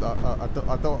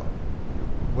thought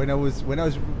when I was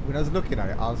looking at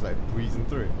it, I was like breezing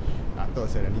through. I thought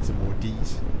I said I need some more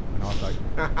D's, and I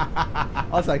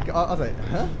was like,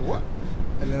 huh? What?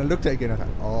 And then I looked at it again. I was like,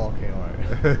 oh, okay, all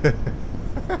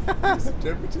right.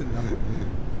 Misinterpreted the number.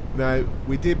 Now,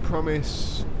 we did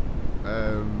promise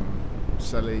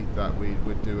Sally that we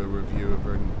would do a review of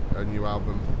her new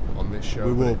album on this show.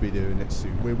 We will be doing it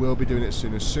soon. We will be doing it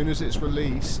soon. As soon as it's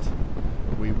released,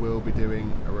 we will be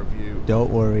doing a review. Don't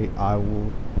worry, I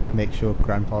will make sure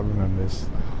Grandpa remembers.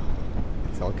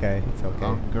 It's okay. It's okay.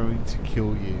 I'm going to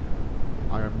kill you.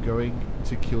 I am going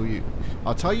to kill you.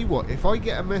 I'll tell you what, if I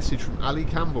get a message from Ali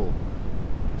Campbell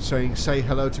saying say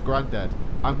hello to Grandad,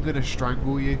 I'm gonna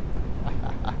strangle you.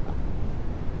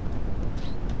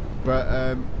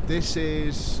 But this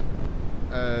is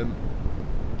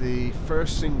the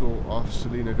first single off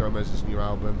Selena Gomez's new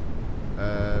album,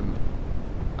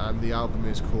 and the album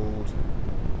is called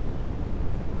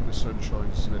When the Sun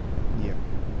Shines, isn't it?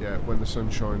 Yeah, When the Sun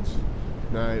Shines.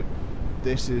 Now,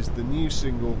 this is the new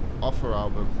single off her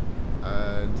album,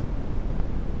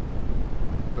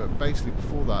 but basically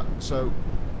before that, so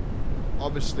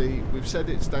obviously we've said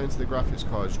it's down to the graphics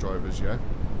cards drivers, yeah?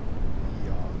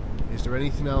 Yeah. Is there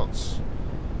anything else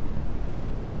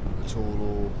at all,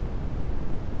 or,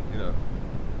 you know?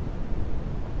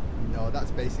 No,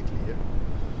 that's basically it.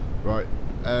 Right.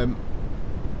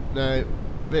 Now,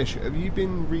 Vish, have you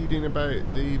been reading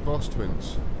about the Voss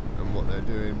twins and what they're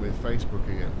doing with Facebook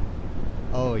again?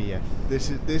 Oh yes. This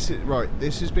is right.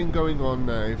 This has been going on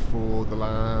now for the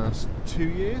last 2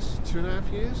 years,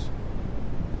 2.5 years.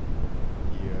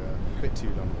 Yeah. A bit too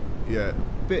long. Yeah,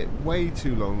 way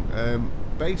too long.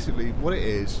 Basically, what it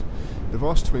is, the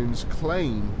Voss twins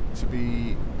claim to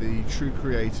be the true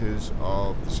creators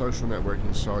of the social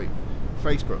networking site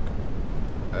Facebook,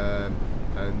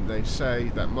 and they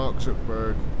say that Mark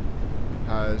Zuckerberg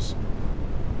has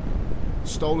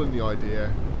stolen the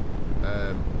idea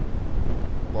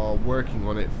while working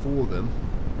on it for them,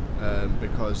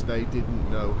 because they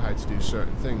didn't know how to do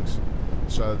certain things.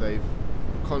 So they've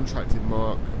contracted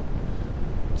Mark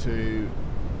to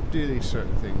do these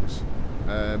certain things,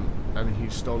 and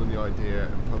he's stolen the idea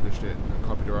and published it and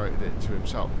copyrighted it to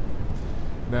himself.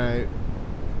 Now,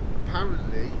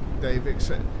 apparently, they've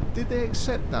accepted. Did they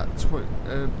accept that?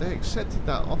 They accepted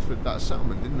that offer, that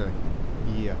settlement, didn't they?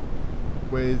 Yeah.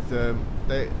 With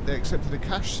they accepted a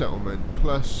cash settlement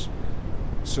plus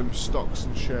some stocks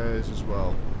and shares as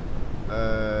well.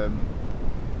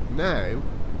 Now,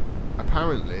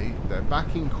 apparently, they're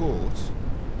back in court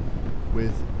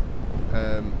with.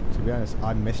 To be honest,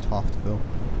 I missed half the film.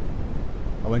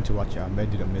 I went to watch it and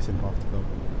ended up missing half the film.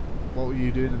 What were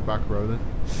you doing in the back row then?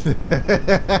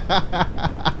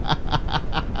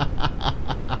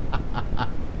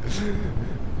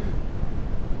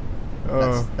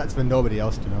 That's for nobody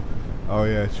else to know. Oh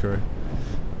yeah, true.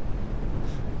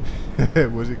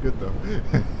 Was it good though?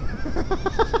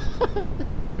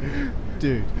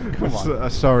 Dude, come on.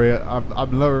 Sorry,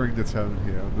 I'm lowering the tone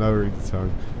here. I'm lowering the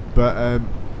tone,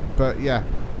 but yeah,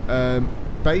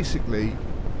 basically,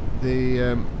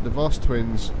 the Voss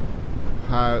twins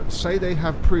say they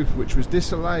have proof which was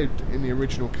disallowed in the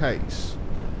original case.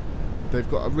 They've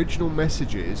got original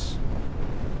messages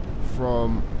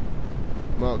from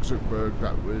Mark Zuckerberg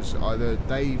that was either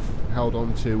they've held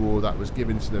on to or that was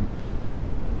given to them.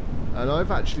 And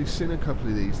I've actually seen a couple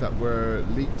of these that were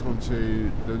leaked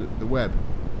onto the web.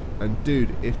 And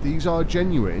dude, if these are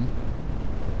genuine,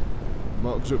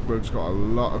 Mark Zuckerberg's got a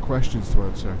lot of questions to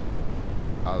answer.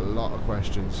 A lot of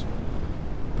questions.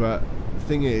 But the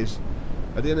thing is,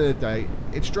 at the end of the day,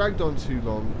 it's dragged on too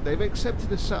long. They've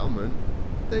accepted a settlement.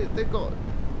 They've got,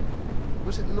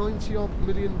 was it $90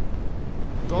 million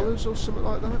or something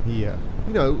like that? Yeah.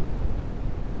 You know,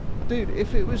 dude,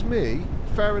 if it was me,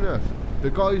 fair enough. The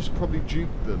guy's probably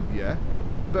duped them, yeah?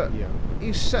 But Yeah.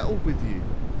 he's settled with you.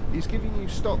 He's giving you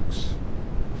stocks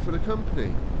for the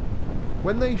company.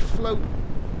 When they float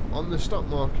on the stock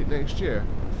market next year,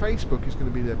 Facebook is going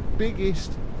to be the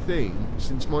biggest thing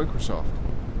since Microsoft.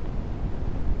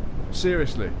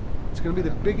 Seriously. It's going to be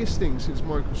the biggest thing since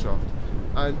Microsoft.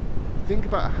 And think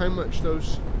about how much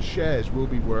those shares will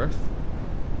be worth.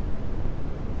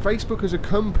 Facebook as a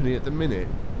company at the minute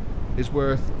is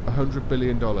worth $100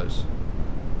 billion.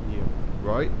 Yeah.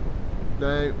 Right?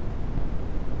 Now,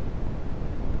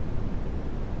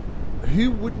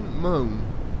 who wouldn't moan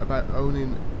about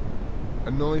owning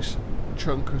a nice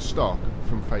chunk of stock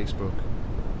from Facebook?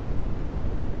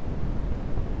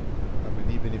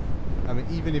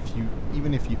 Even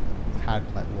if you had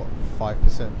like what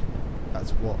 5%,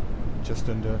 that's what, just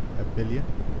under $1 billion.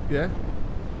 Yeah?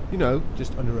 You know,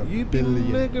 Just under a you'd be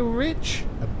billion. mega rich.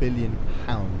 £1 billion,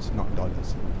 not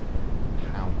dollars.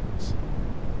 Pounds.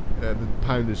 The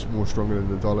pound is more stronger than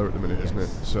the dollar at the minute, isn't it?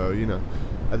 Yes. So, you know,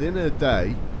 at the end of the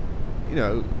day, you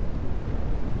know,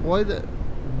 why?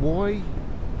 We're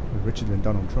richer than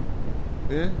Donald Trump.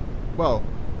 Yeah? Well,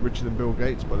 richer than Bill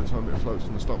Gates by the time it floats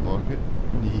on the stock market.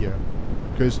 Yeah.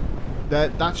 Because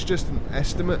that's just an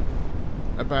estimate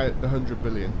about the 100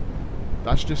 billion.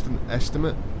 That's just an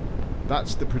estimate.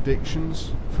 That's the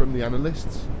predictions from the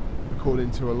analysts,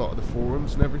 according to a lot of the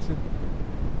forums and everything.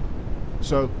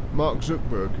 So Mark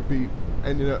Zuckerberg could be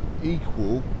ending up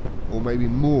equal, or maybe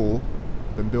more,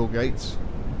 than Bill Gates.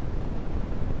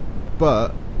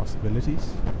 But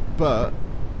Possibilities.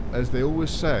 as they always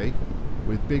say,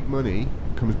 with big money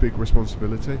comes big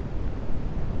responsibility.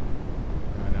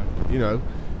 I know. You know,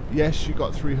 yes, you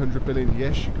got 300 billion.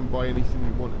 Yes, you can buy anything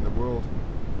you want in the world.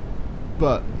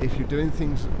 But if you're doing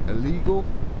things illegal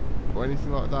or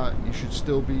anything like that, you should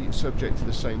still be subject to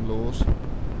the same laws.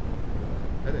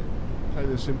 Isn't it? Plain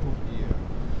and simple.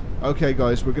 Yeah. Okay,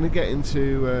 guys, we're going to get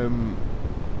into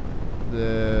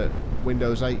the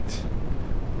Windows 8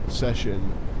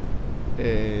 session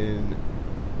in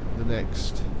the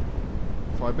next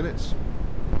 5 minutes.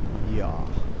 Yeah.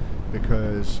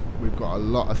 Because we've got a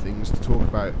lot of things to talk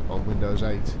about on Windows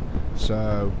 8.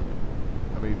 So,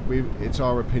 I mean, it's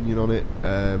our opinion on it.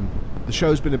 The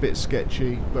show's been a bit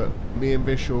sketchy, but me and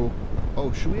Vishal...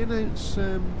 Oh, should we announce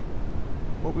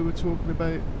what we were talking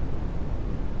about?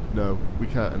 No, we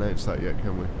can't announce that yet,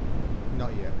 can we?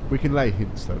 Not yet. We can lay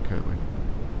hints, though, can't we?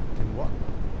 Can what?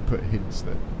 Put hints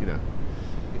that, you know...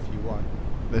 If you want.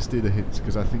 Let's do the hints,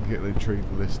 because I think it'll intrigue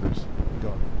the listeners. Go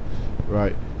on.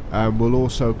 Right. We'll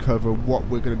also cover what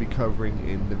we're going to be covering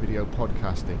in the video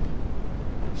podcasting.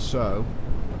 So,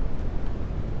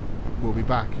 we'll be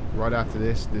back right after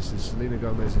this. This is Selena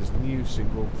Gomez's new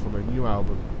single from her new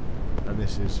album, and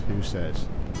this is Who Says.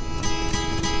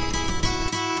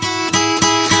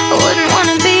 I wouldn't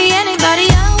wanna be anybody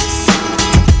else.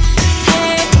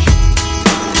 Hey,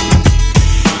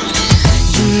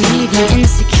 you made me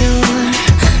insecure.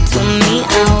 Told me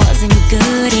I wasn't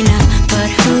good enough, but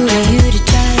who are you to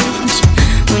judge?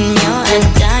 When you're a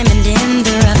diamond in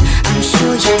the rough, I'm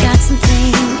sure you got some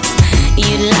things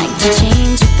you'd like to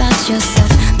change about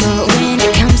yourself. But when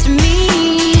it comes to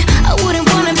me, I wouldn't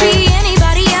wanna be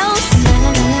anybody else.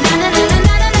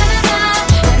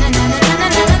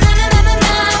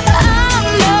 I'm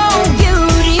no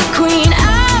beauty queen,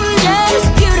 I'm just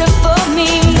beautiful me.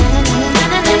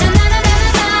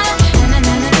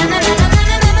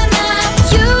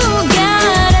 You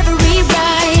got every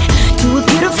right to a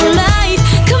beautiful life.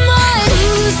 Come on.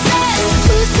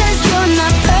 Who says you're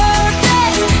not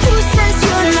perfect? Who says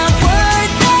you're not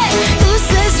worth it? Who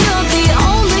says you're the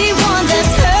only one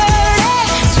that's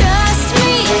hurting? Trust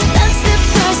me, that's the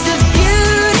price of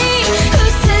beauty. Who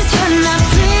says you're not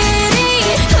pretty?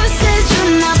 Who says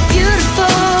you're not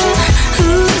beautiful?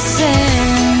 Who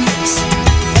says?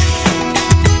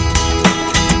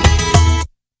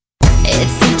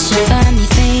 It's such a funny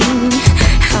thing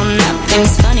how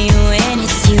nothing's funny when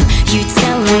it's you. You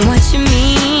tell them what you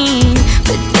mean,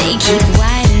 but they keep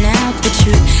whiting out the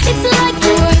truth. It's like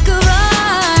a work of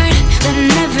art that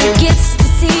never gets to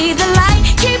see the light.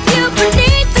 Keep you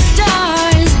beneath the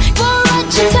stars, won't let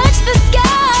you touch the sky.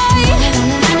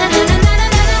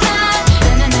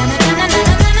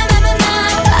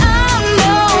 I'm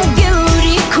no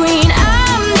beauty queen,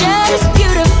 I'm just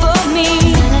beautiful me.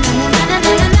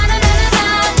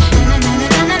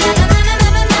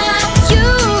 You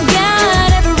got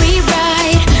every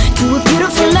right to a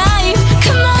beautiful life.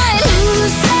 Come on.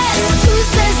 Who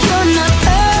says you're not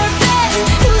perfect?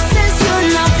 Who says you're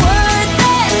not worth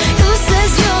it? Who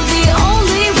says you're the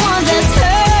only one that's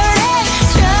hurting?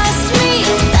 Trust me,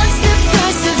 that's the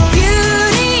price of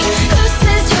beauty. Who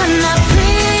says you're not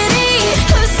pretty?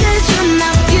 Who says you're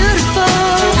not beautiful?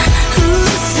 Who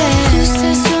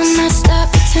says you're not star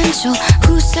potential?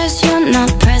 Who says you're not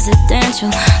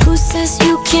presidential? Who says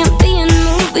you can't be in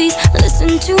movies?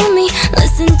 Listen to me,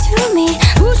 listen to me.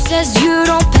 Who says you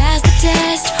don't pass the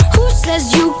test? Who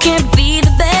says you can't be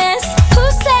the best? Who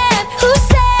said? Who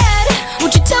said?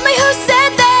 Would you tell me who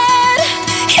said that?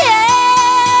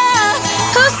 Yeah.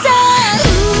 Who said?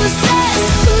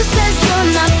 Who says you're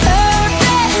not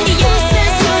perfect? Who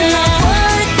says you're not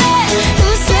worth it? Who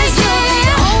says you're the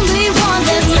only one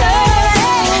that's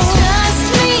hurting? Trust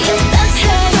me, that's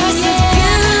the price of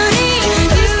beauty.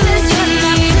 Who says you're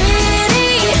not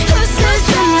pretty? Who says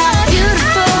you're not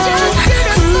beautiful?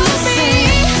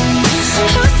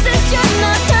 Who says you're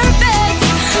not perfect?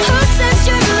 Who says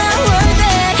you're not worth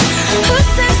it? Who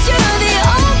says you're the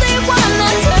only one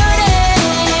that's hurting?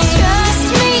 Trust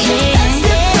me, that's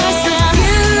the price of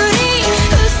beauty.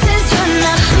 Who says you're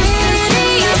not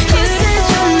pretty? Who says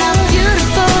you're not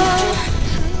beautiful?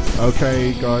 Okay,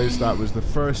 guys, that was the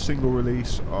first single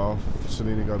release of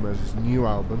Selena Gomez's new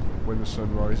album, When the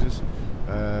Sun Rises.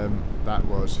 That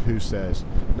was Who Says.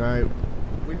 Now,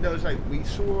 Windows 8, we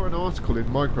saw an article in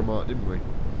Micromart, didn't we?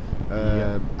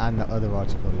 Yeah. And that other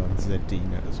article on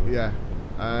ZDNet as well. Yeah,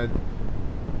 and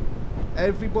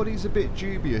everybody's a bit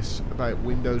dubious about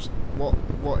Windows,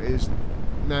 what is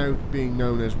now being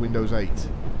known as Windows 8.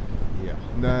 Yeah.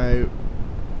 Now,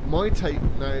 my take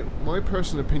now, my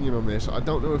personal opinion on this, I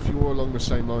don't know if you're along the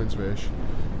same lines, Vish,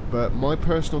 but my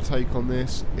personal take on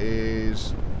this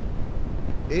is,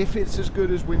 if it's as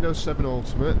good as Windows 7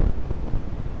 Ultimate,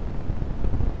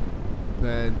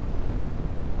 then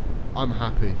I'm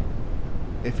happy.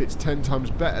 If it's 10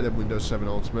 times better than Windows 7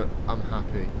 Ultimate, I'm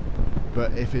happy.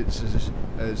 But if it's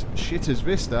as shit as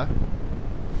Vista,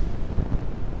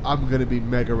 I'm going to be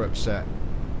mega upset.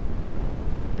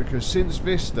 Because since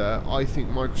Vista, I think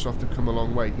Microsoft have come a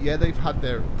long way. Yeah, they've had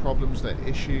their problems, their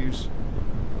issues,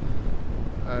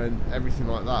 and everything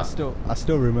like that. I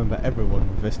still remember everyone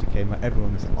when Vista came out.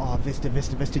 Everyone was like, "Oh, Vista,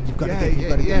 you've got to get it, you've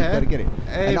got to get it."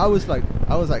 And I was like,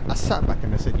 I sat back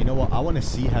and I said, you know what? I want to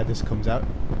see how this comes out.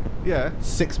 Yeah.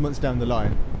 6 months down the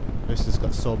line, Vista's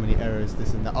got so many errors,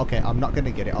 this and that. Okay, I'm not going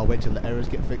to get it. I'll wait till the errors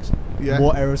get fixed. Yeah.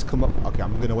 More errors come up. Okay,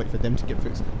 I'm going to wait for them to get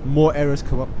fixed. More errors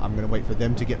come up. I'm going to wait for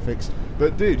them to get fixed.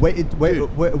 But dude, waited what,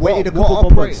 a couple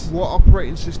more months. What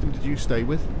operating system did you stay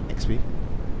with? XP.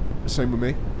 The same with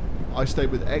me. I stayed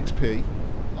with XP.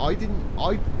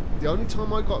 The only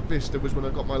time I got Vista was when I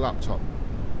got my laptop.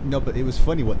 No, but it was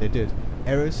funny what they did.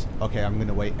 Errors, okay, I'm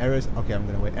gonna wait. Errors, okay, I'm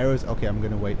gonna wait. Errors, okay, I'm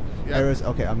gonna wait. Yeah. Errors,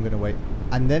 okay, I'm gonna wait.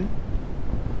 And then,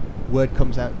 word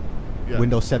comes out, Yeah.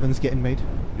 Windows 7's getting made.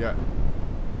 Yeah.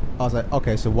 I was like,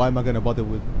 okay, so why am I gonna bother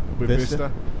with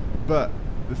Vista? But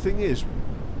the thing is,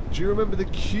 do you remember the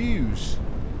queues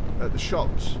at the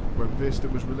shops when Vista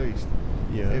was released?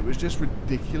 Yeah. It was just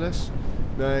ridiculous.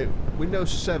 Now,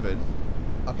 Windows 7...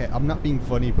 Okay, I'm not being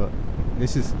funny, but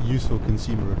this is useful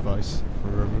consumer advice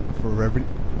for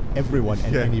everyone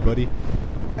and Yeah. anybody.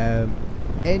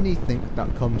 Anything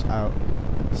that comes out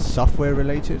software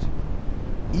related,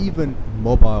 even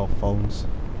mobile phones,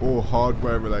 Or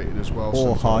hardware related as well. or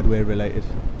sometimes. hardware related,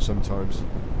 Sometimes.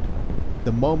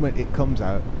 the moment it comes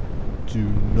out, do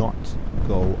not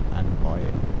go and buy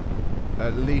it.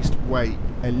 At least wait.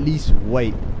 At least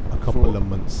wait a couple For- of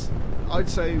months. I'd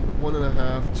say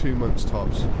 1.5, 2 months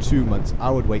tops. 2 months. I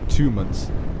would wait 2 months,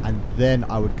 and then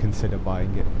I would consider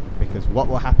buying it, because what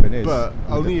will happen is. But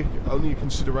with only a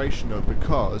consideration though,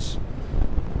 because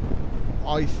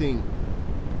I think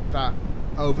that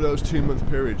over those 2 month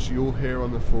periods, you'll hear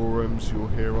on the forums, you'll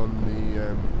hear on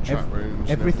the chat rooms, and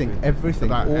everything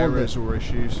about all errors the, or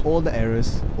issues. all the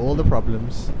errors, all the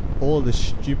problems, all the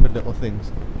stupid little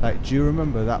things. Like, do you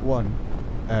remember that one?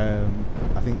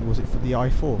 I think was it for the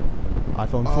iPhone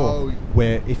 4, Oh,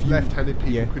 where if you left-handed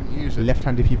people couldn't use it.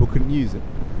 Left-handed people couldn't use it.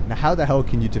 Now, how the hell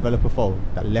can you develop a phone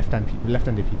that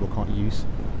left-handed people can't use?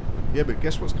 Yeah, but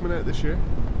guess what's coming out this year?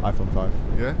 iPhone 5.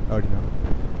 Yeah, I already know.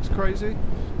 it's crazy.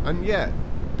 And yet,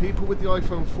 people with the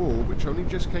iPhone 4, which only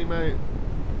just came out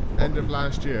end of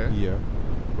last year, Yeah.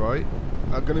 right,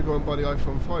 are going to go and buy the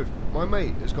iPhone 5. My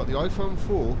mate has got the iPhone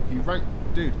 4. He rang,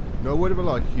 dude, no word of a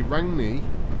lie, he rang me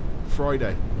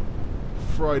Friday,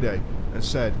 and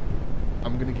said,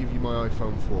 I'm going to give you my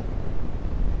iPhone 4.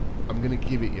 I'm going to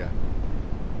give it you.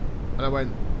 And I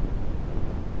went,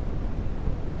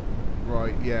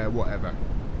 right, yeah, whatever.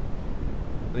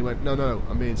 And he went, no,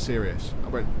 I'm being serious. I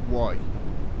went, why?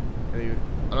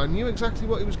 And I knew exactly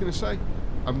what he was going to say.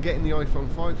 I'm getting the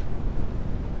iPhone 5.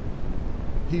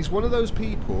 He's one of those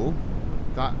people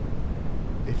that,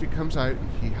 if it comes out,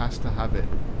 he has to have it.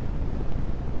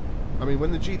 I mean,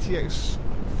 when the GTX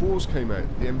 4s came out,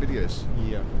 the Nvidias,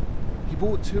 Yeah. he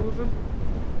bought 2 of them.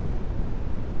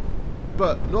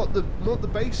 But not the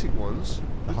basic ones.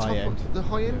 The top high-end. one- the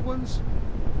high-end Yeah. ones.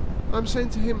 I'm saying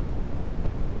to him,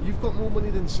 you've got more money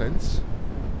than sense.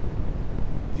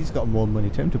 If he's got more money,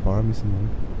 tell him to borrow me some money.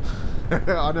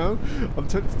 I know. I'm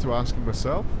tempted to ask him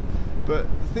myself. But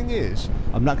the thing is,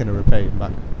 I'm not going to repay him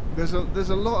back. there's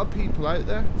a lot of people out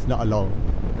there. It's not a loan.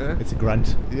 Yeah. It's a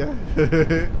grant. Yeah.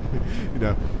 You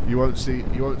know, you won't see it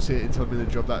until I'm in a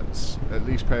job that's at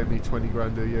least paying me 20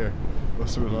 grand a year or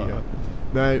something like Yeah.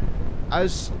 that. Now,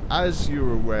 as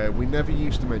you're aware, we never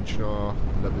used to mention our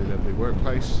lovely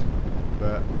workplace,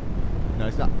 but No,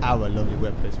 it's not our lovely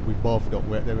workplace. We both don't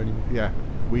work there anymore. yeah,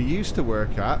 we used to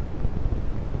work at,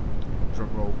 drum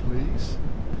roll please,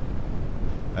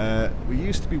 we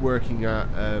used to be working at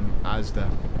Asda.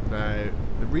 Now,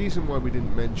 the reason why we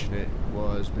didn't mention it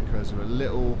was because of a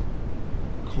little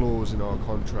clause in our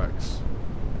contracts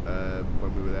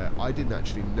when we were there. I didn't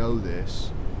actually know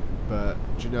this, but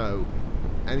do you know,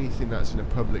 anything that's in a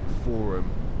public forum,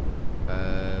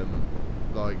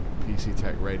 like PC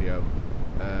Tech Radio,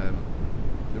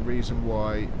 the reason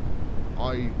why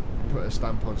I put a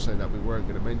stamp on saying that we weren't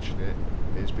going to mention it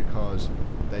is because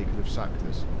they could have sacked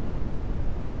us.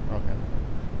 Okay.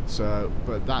 So,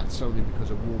 but that's only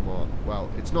because of Walmart. Well,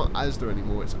 it's not Asda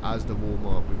anymore, it's Asda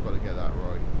Walmart. We've got to get that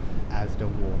right. Asda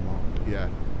Walmart. Yeah.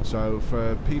 So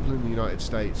for people in the United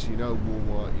States, you know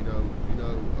Walmart, you know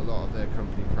a lot of their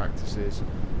company practices.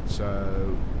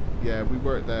 So yeah, we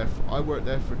worked there. I worked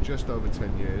there for just over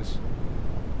 10 years.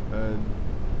 And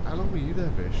how long were you there,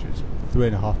 Vish?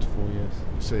 3.5 to 4 years.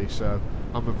 See, so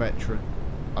I'm a veteran.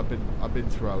 I've been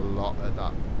through a lot at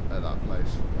that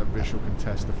place, and Vish can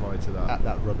testify to that. At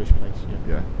that rubbish place,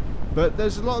 yeah. Yeah, but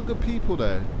there's a lot of good people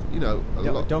there. You know, a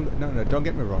lot. Don't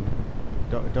get me wrong.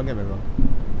 Don't get me wrong.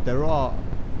 There are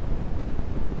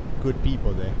good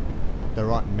people there.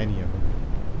 There aren't many of them,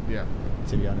 Yeah.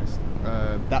 to be honest.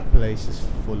 Um, That place is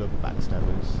full of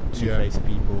backstabbers, two-faced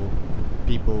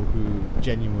people who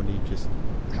genuinely just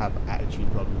have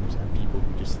attitude problems, and people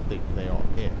who just think they are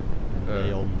it and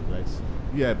they own the place.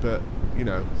 yeah, but you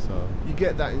know, So you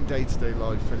get that in day-to-day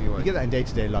life anyway. you get that in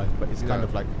day-to-day life, but it's kind Yeah.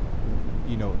 of like,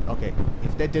 you know, okay,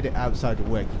 if they did it outside of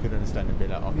work, you could understand and be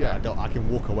like, okay, Yeah. I can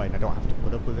walk away and I don't have to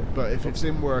put up with it. But if it's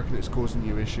in work and it's causing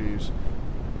you issues,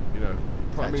 you know,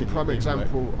 Actually prime in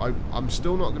example. I'm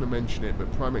still not going to mention it,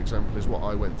 but prime example is what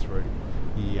I went through.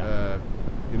 Yeah.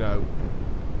 You know,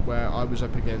 where I was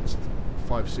up against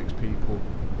 5-6 people,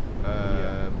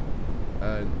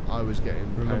 and I was getting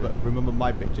Remember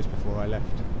my bit just before I left?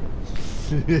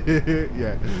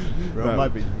 yeah. Remember my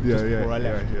bit just before I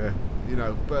left? Yeah. You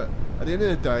know, but at the end of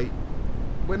the day,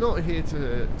 we're not here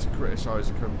to criticise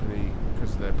a company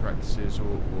because of their practices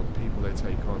or the people they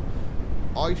take on.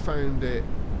 I found it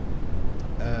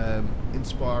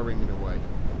inspiring in a way,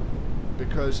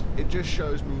 because it just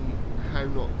shows me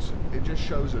it just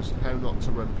shows us how not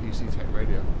to run PC Tech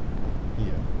Radio. Yeah.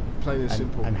 Plain and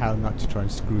simple. And how not to try and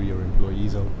screw your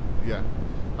employees over. Yeah,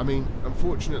 I mean,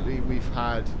 unfortunately, we've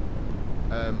had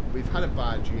a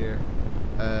bad year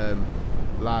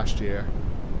last year,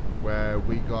 where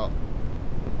we got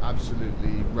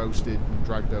absolutely roasted and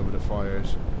dragged over the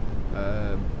fires.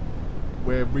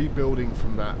 We're rebuilding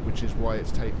from that, which is why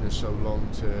it's taken us so long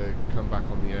to come back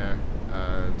on the air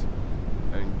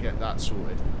and get that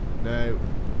sorted. Now,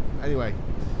 anyway,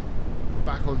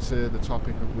 back onto the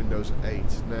topic of Windows 8.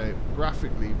 Now,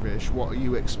 graphically, Vish, what are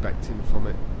you expecting from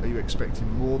it? Are you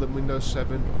expecting more than Windows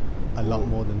 7? A lot Or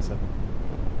more than 7.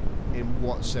 In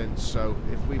what sense? So,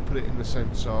 if we put it in the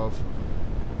sense of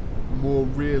more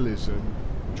realism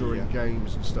during Yeah.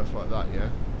 games and stuff like that, yeah?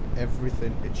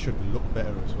 Everything, it should look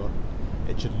better as well.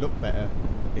 It should look better.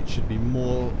 It should be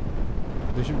more.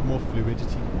 There should be more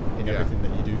fluidity in Yeah. everything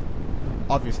that you do.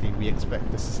 Obviously, we expect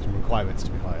the system requirements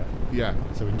to be higher. Yeah.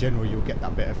 So in general, you'll get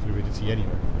that better fluidity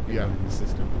anyway Yeah. in the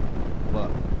system. But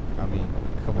I mean,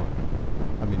 come on.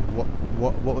 I mean,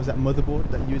 what was that motherboard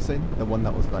that you were saying? The one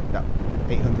that was like that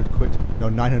 800 quid? No,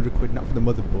 900 quid, not for the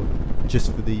motherboard,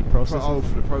 just for the processor. Oh,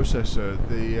 for the processor,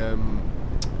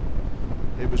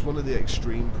 it was one of the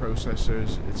extreme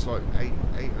processors. It's like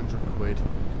 800 quid.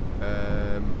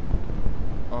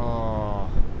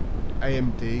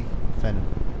 AMD. Phenom.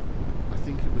 I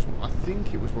think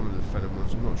it was one of the Phenom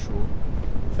ones. I'm not sure.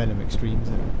 Phenom Extremes.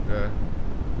 Yeah.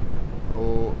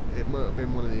 Or it might have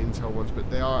been one of the Intel ones, but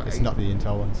they are. It's not the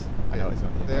Intel ones. I know it's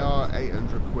not the Intel They are ones.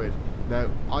 800 quid. Now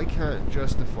I can't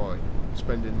justify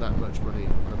spending that much money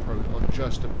on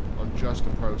just a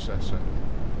processor.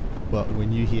 But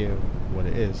when you hear what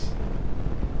it is,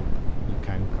 you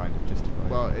can kind of justify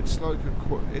Well, it. it's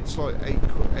like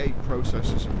eight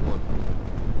processors in one,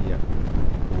 Yeah.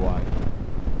 Why?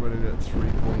 running at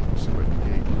 3.7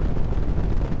 gig.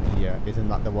 Yeah. Isn't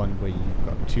that the one where you've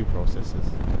got 2 processors?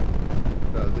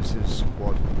 No, this is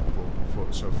quad.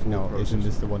 So 4 No, processors. isn't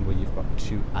this the one where you've got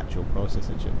 2 actual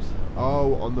processor chips?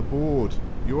 Oh, on the board.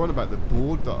 You're on about the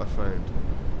board that I found,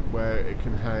 where it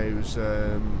can house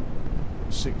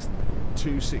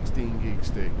 2 16 gig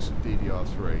sticks of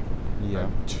DDR3 Yeah.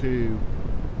 and 2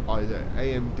 either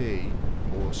AMD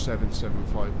or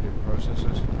 775-pin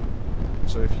processors.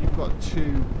 So if you've got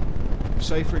 2,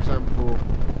 say for example,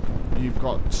 you've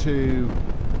got 2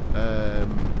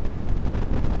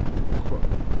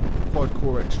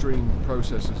 quad-core extreme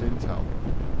processors Intel,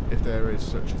 if there is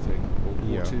such a thing, or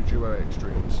Yeah. 2 Duo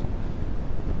Extremes,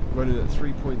 running at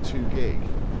 3.2 gig,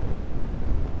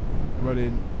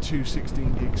 running 2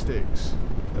 16 gig sticks,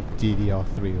 Of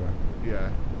DDR3 RAM. yeah,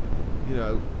 you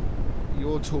know,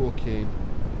 you're talking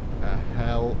a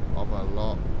hell of a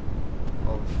lot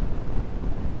of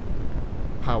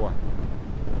power.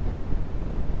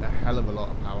 A hell of a lot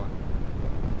of power.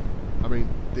 I mean,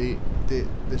 the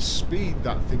speed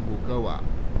that thing will go at,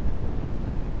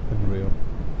 Unreal.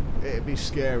 it'd be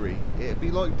scary. It'd be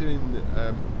like doing,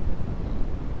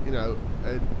 you know,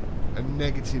 a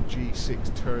negative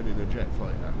G6 turn in a jet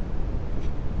fighter.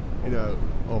 You know,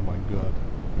 Oh my god.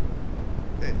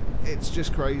 It's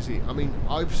just crazy. I mean,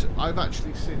 I've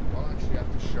actually seen. I'll actually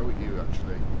have to show it you.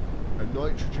 Actually, a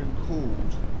nitrogen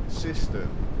cooled system.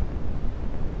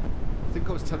 I think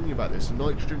I was telling you about this. A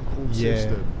nitrogen cooled Yeah.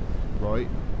 system, right?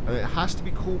 And it has to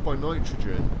be cooled by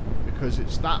nitrogen because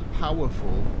it's that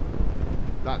powerful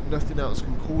that nothing else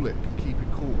can cool it, can keep it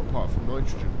cool apart from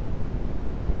nitrogen.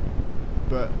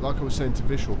 But like I was saying to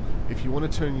Vishal, if you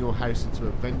want to turn your house into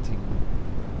a venting,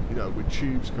 you know, with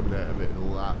tubes coming out of it and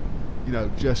all that, you know,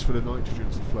 just for the nitrogen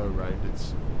to flow around,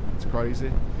 it's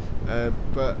crazy.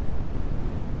 But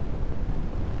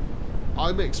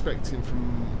I'm expecting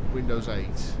from Windows 8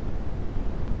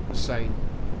 the same.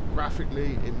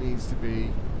 Graphically, it needs to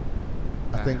be.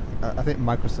 I think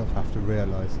Microsoft have to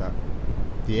realise that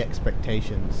the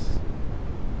expectations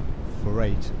for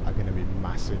 8 are going to be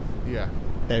massive. Yeah,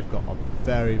 They've got a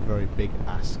very, very big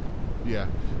ask. yeah.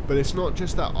 But it's not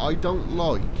just that. I don't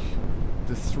like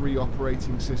the 3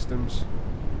 operating systems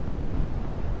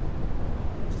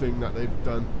thing that they've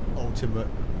done. Ultimate,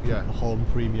 Yeah. Home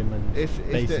Premium, and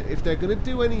Basic. If they're gonna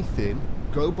do anything,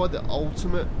 go by the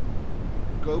ultimate.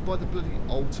 Go by the bloody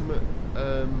ultimate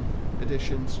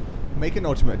editions. Make an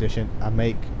Ultimate Edition and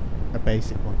make a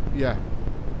basic one. Yeah,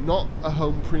 not a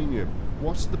home premium.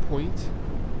 What's the point?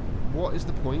 What is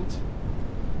the point?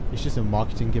 It's just a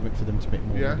marketing gimmick for them to make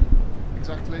more Yeah, money.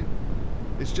 exactly.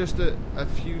 It's just a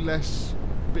few less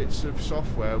bits of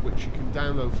software which you can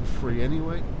download for free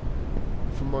anyway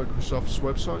from Microsoft's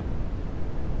website,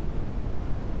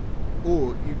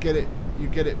 or you get it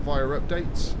via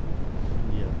updates.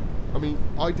 Yeah. I mean,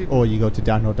 I did. Or you go to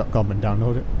download.com and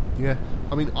download it. Yeah,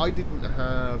 I mean, I didn't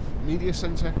have Media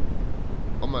Center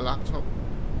on my laptop,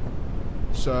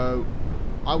 so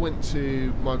I went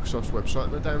to Microsoft's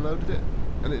website and I downloaded it,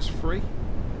 and it's free.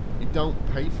 You don't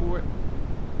pay for it.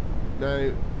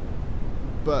 Now,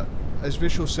 but as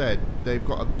Vishal said, they've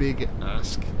got a big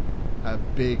ask, a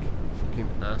big fucking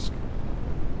ask,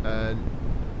 and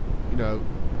you know,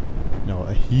 No,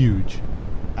 a huge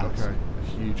ask. okay, a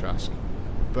huge ask.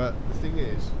 But the thing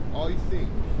is, I think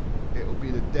it'll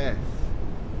be the death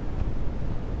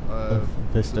Of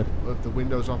Vista of the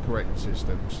Windows operating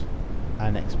systems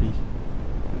and XP.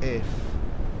 if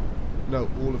no,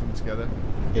 all of them together.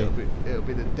 Yeah. It'll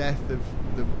be the death of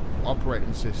the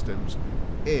operating systems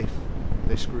if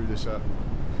they screw this up,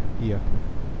 Yeah.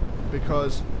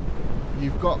 because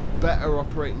you've got better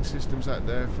operating systems out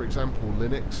there. For example,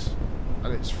 Linux,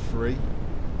 and it's free.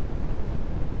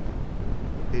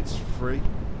 It's free,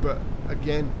 but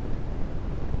again,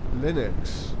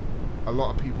 Linux, a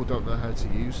lot of people don't know how to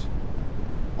use.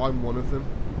 I'm one of them.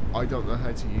 I don't know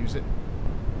how to use it.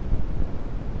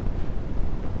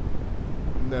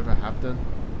 Never have done.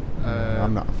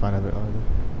 I'm not a fan of it either.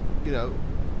 You know,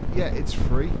 yeah, it's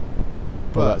free,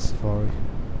 But but that's Safari.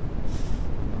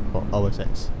 Or OS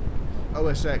X.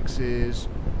 OS X is,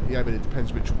 yeah, but it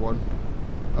depends which one.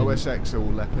 OS X or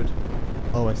Leopard.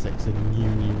 OS X are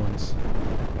new ones.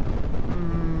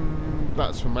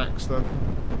 That's for Macs though.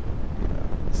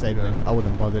 Same Yeah. thing. I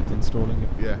wouldn't bother installing it.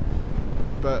 Yeah,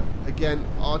 but again,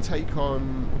 our take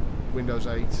on Windows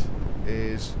 8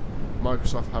 is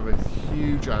Microsoft have a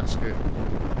huge ask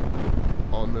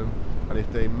on them, and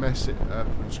if they mess it up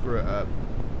and screw it up,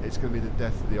 it's going to be the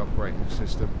death of the operating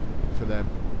system for them,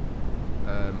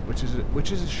 which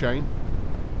is a shame,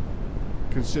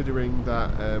 considering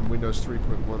that Windows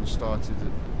 3.1 started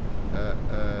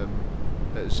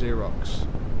at Xerox,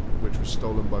 which was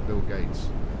stolen by Bill Gates.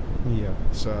 Yeah.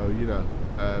 So, you know,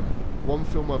 one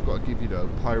film I've got to give you though,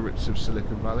 Pirates of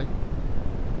Silicon Valley,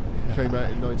 came out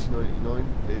in 1999.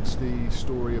 It's the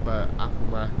story about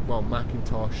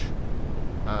Macintosh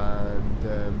and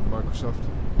Microsoft.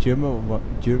 Do you remember what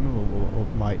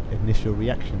my initial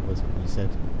reaction was when you said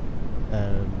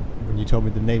when you told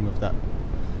me the name of that?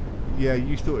 Yeah,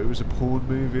 you thought it was a porn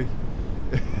movie.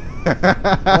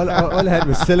 all I had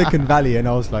was Silicon Valley, and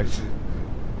I was like,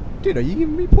 dude, are you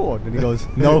giving me porn? And he goes,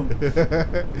 no.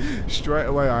 Straight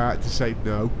away I had to say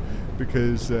no,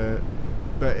 because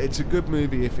but it's a good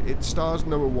movie. If it stars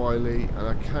Noah Wiley, and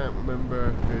I can't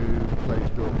remember who plays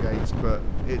Bill Gates, but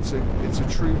it's a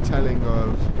true telling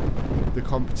of the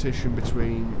competition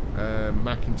between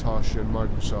Macintosh and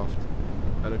Microsoft,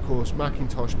 and of course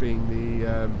Macintosh being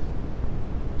the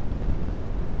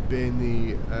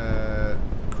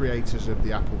creators of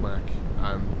the Apple Mac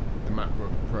and the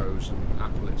MacBook Pros and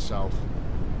Apple itself,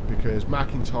 because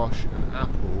Macintosh and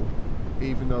Apple,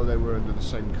 even though they were under the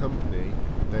same company,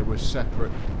 they were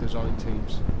separate design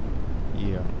teams.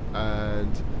 Yeah.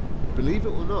 And believe it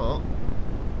or not,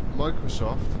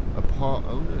 Microsoft are part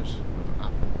owners of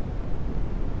Apple.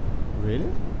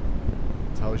 Really?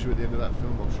 Tells you at the end of that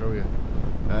film, I'll show you.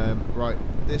 Right,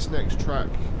 this next track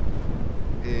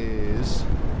is...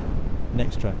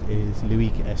 Next track is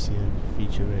Loic Essien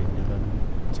featuring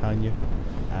Tanya,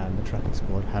 and the track is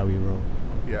called How We Roll.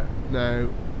 Yeah. Now,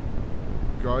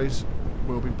 guys,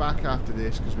 we'll be back after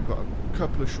this because we've got a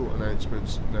couple of short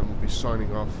announcements, and then we'll be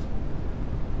signing off.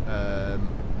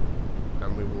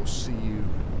 And we will see you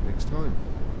next time.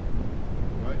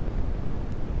 Right?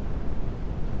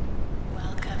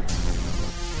 Welcome.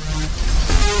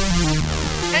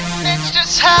 And it's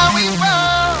just how we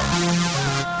roll.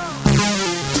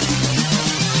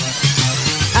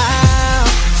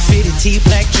 Fitted tee,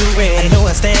 black jewelry. I know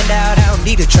I stand out, I don't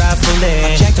need a trifle.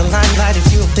 I jack the limelight if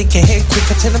you don't think ahead quick.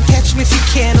 I tell them catch me if you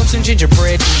can on some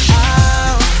gingerbread.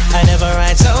 I never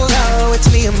ride solo. It's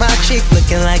me and my chick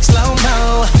looking like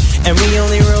slow-mo. And we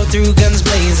only roll through guns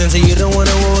blazing, so you don't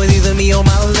wanna war with either me or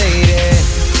my lady.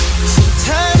 So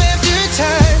time after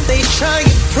time they try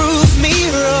and prove me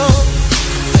wrong,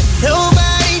 but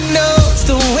nobody knows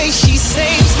the way she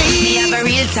saves Me me. have a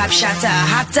real top shotter,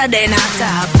 hotter than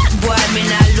hotter. Bad boy, me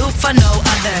not look for no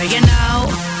other, you know.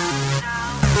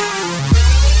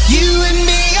 You and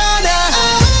me on a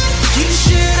you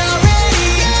should already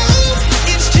know.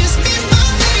 It's just me, my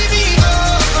baby,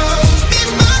 me,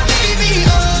 my baby,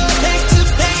 back to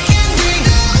back and we.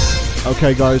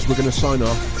 Okay, guys, we're going to sign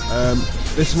off.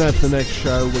 Listen out for the next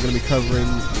show. We're going to be covering,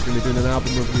 we're going to be doing an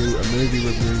album review, a movie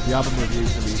review. The album review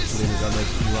is going to be Selena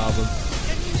Gomez's new album.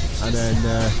 And then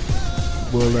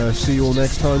we'll see you all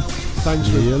next time. Thanks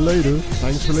for later.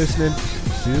 Thanks for listening.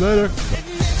 See you later.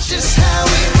 It's just how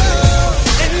we roll,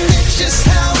 and that's just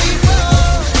how we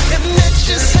roll, and that's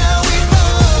just how we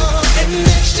roll, and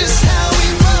that's just how we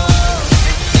roll,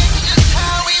 and that's just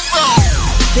how we roll.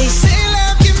 They say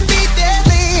love can be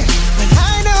deadly, but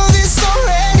I know this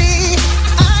already.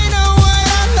 I know what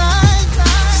I like.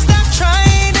 Stop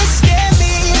trying to scare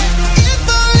me. If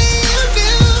only you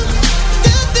knew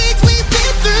the things we've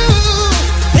been through,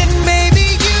 then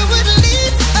maybe you would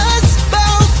leave us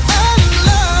both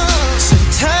alone. So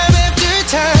time after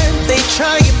time they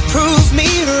try and prove me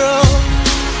wrong,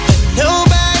 but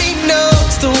nobody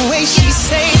knows the way she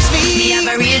saves Me me. have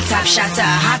a real top shotter,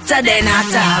 hotter than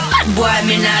hotter. Bad boy,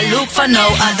 me not look for no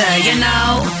other, you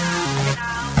know.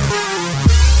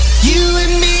 You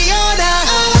and me on a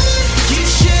you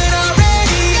should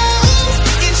already know.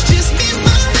 It's just me,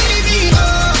 my baby,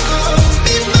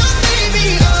 me, my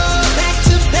baby, back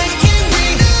to back and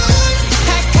we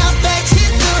pack our bags,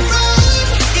 hit the road.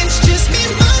 It's just me,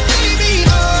 my baby,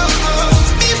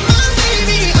 me, my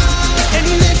baby, and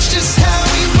that's just how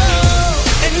we roll,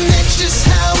 and that's just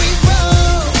how we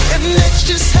roll, and that's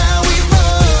just how we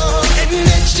roll, and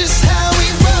that's just how we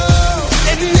roll,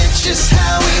 and that's just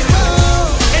how we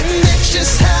roll, and that's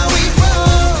just how we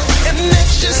roll, and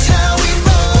that's just how we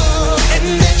roll,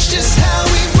 and that's just how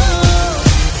we roll.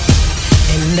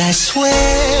 And I swear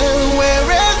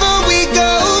wherever we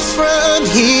go from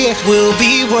here, we'll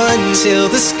be one till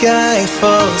the sky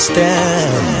falls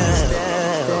down.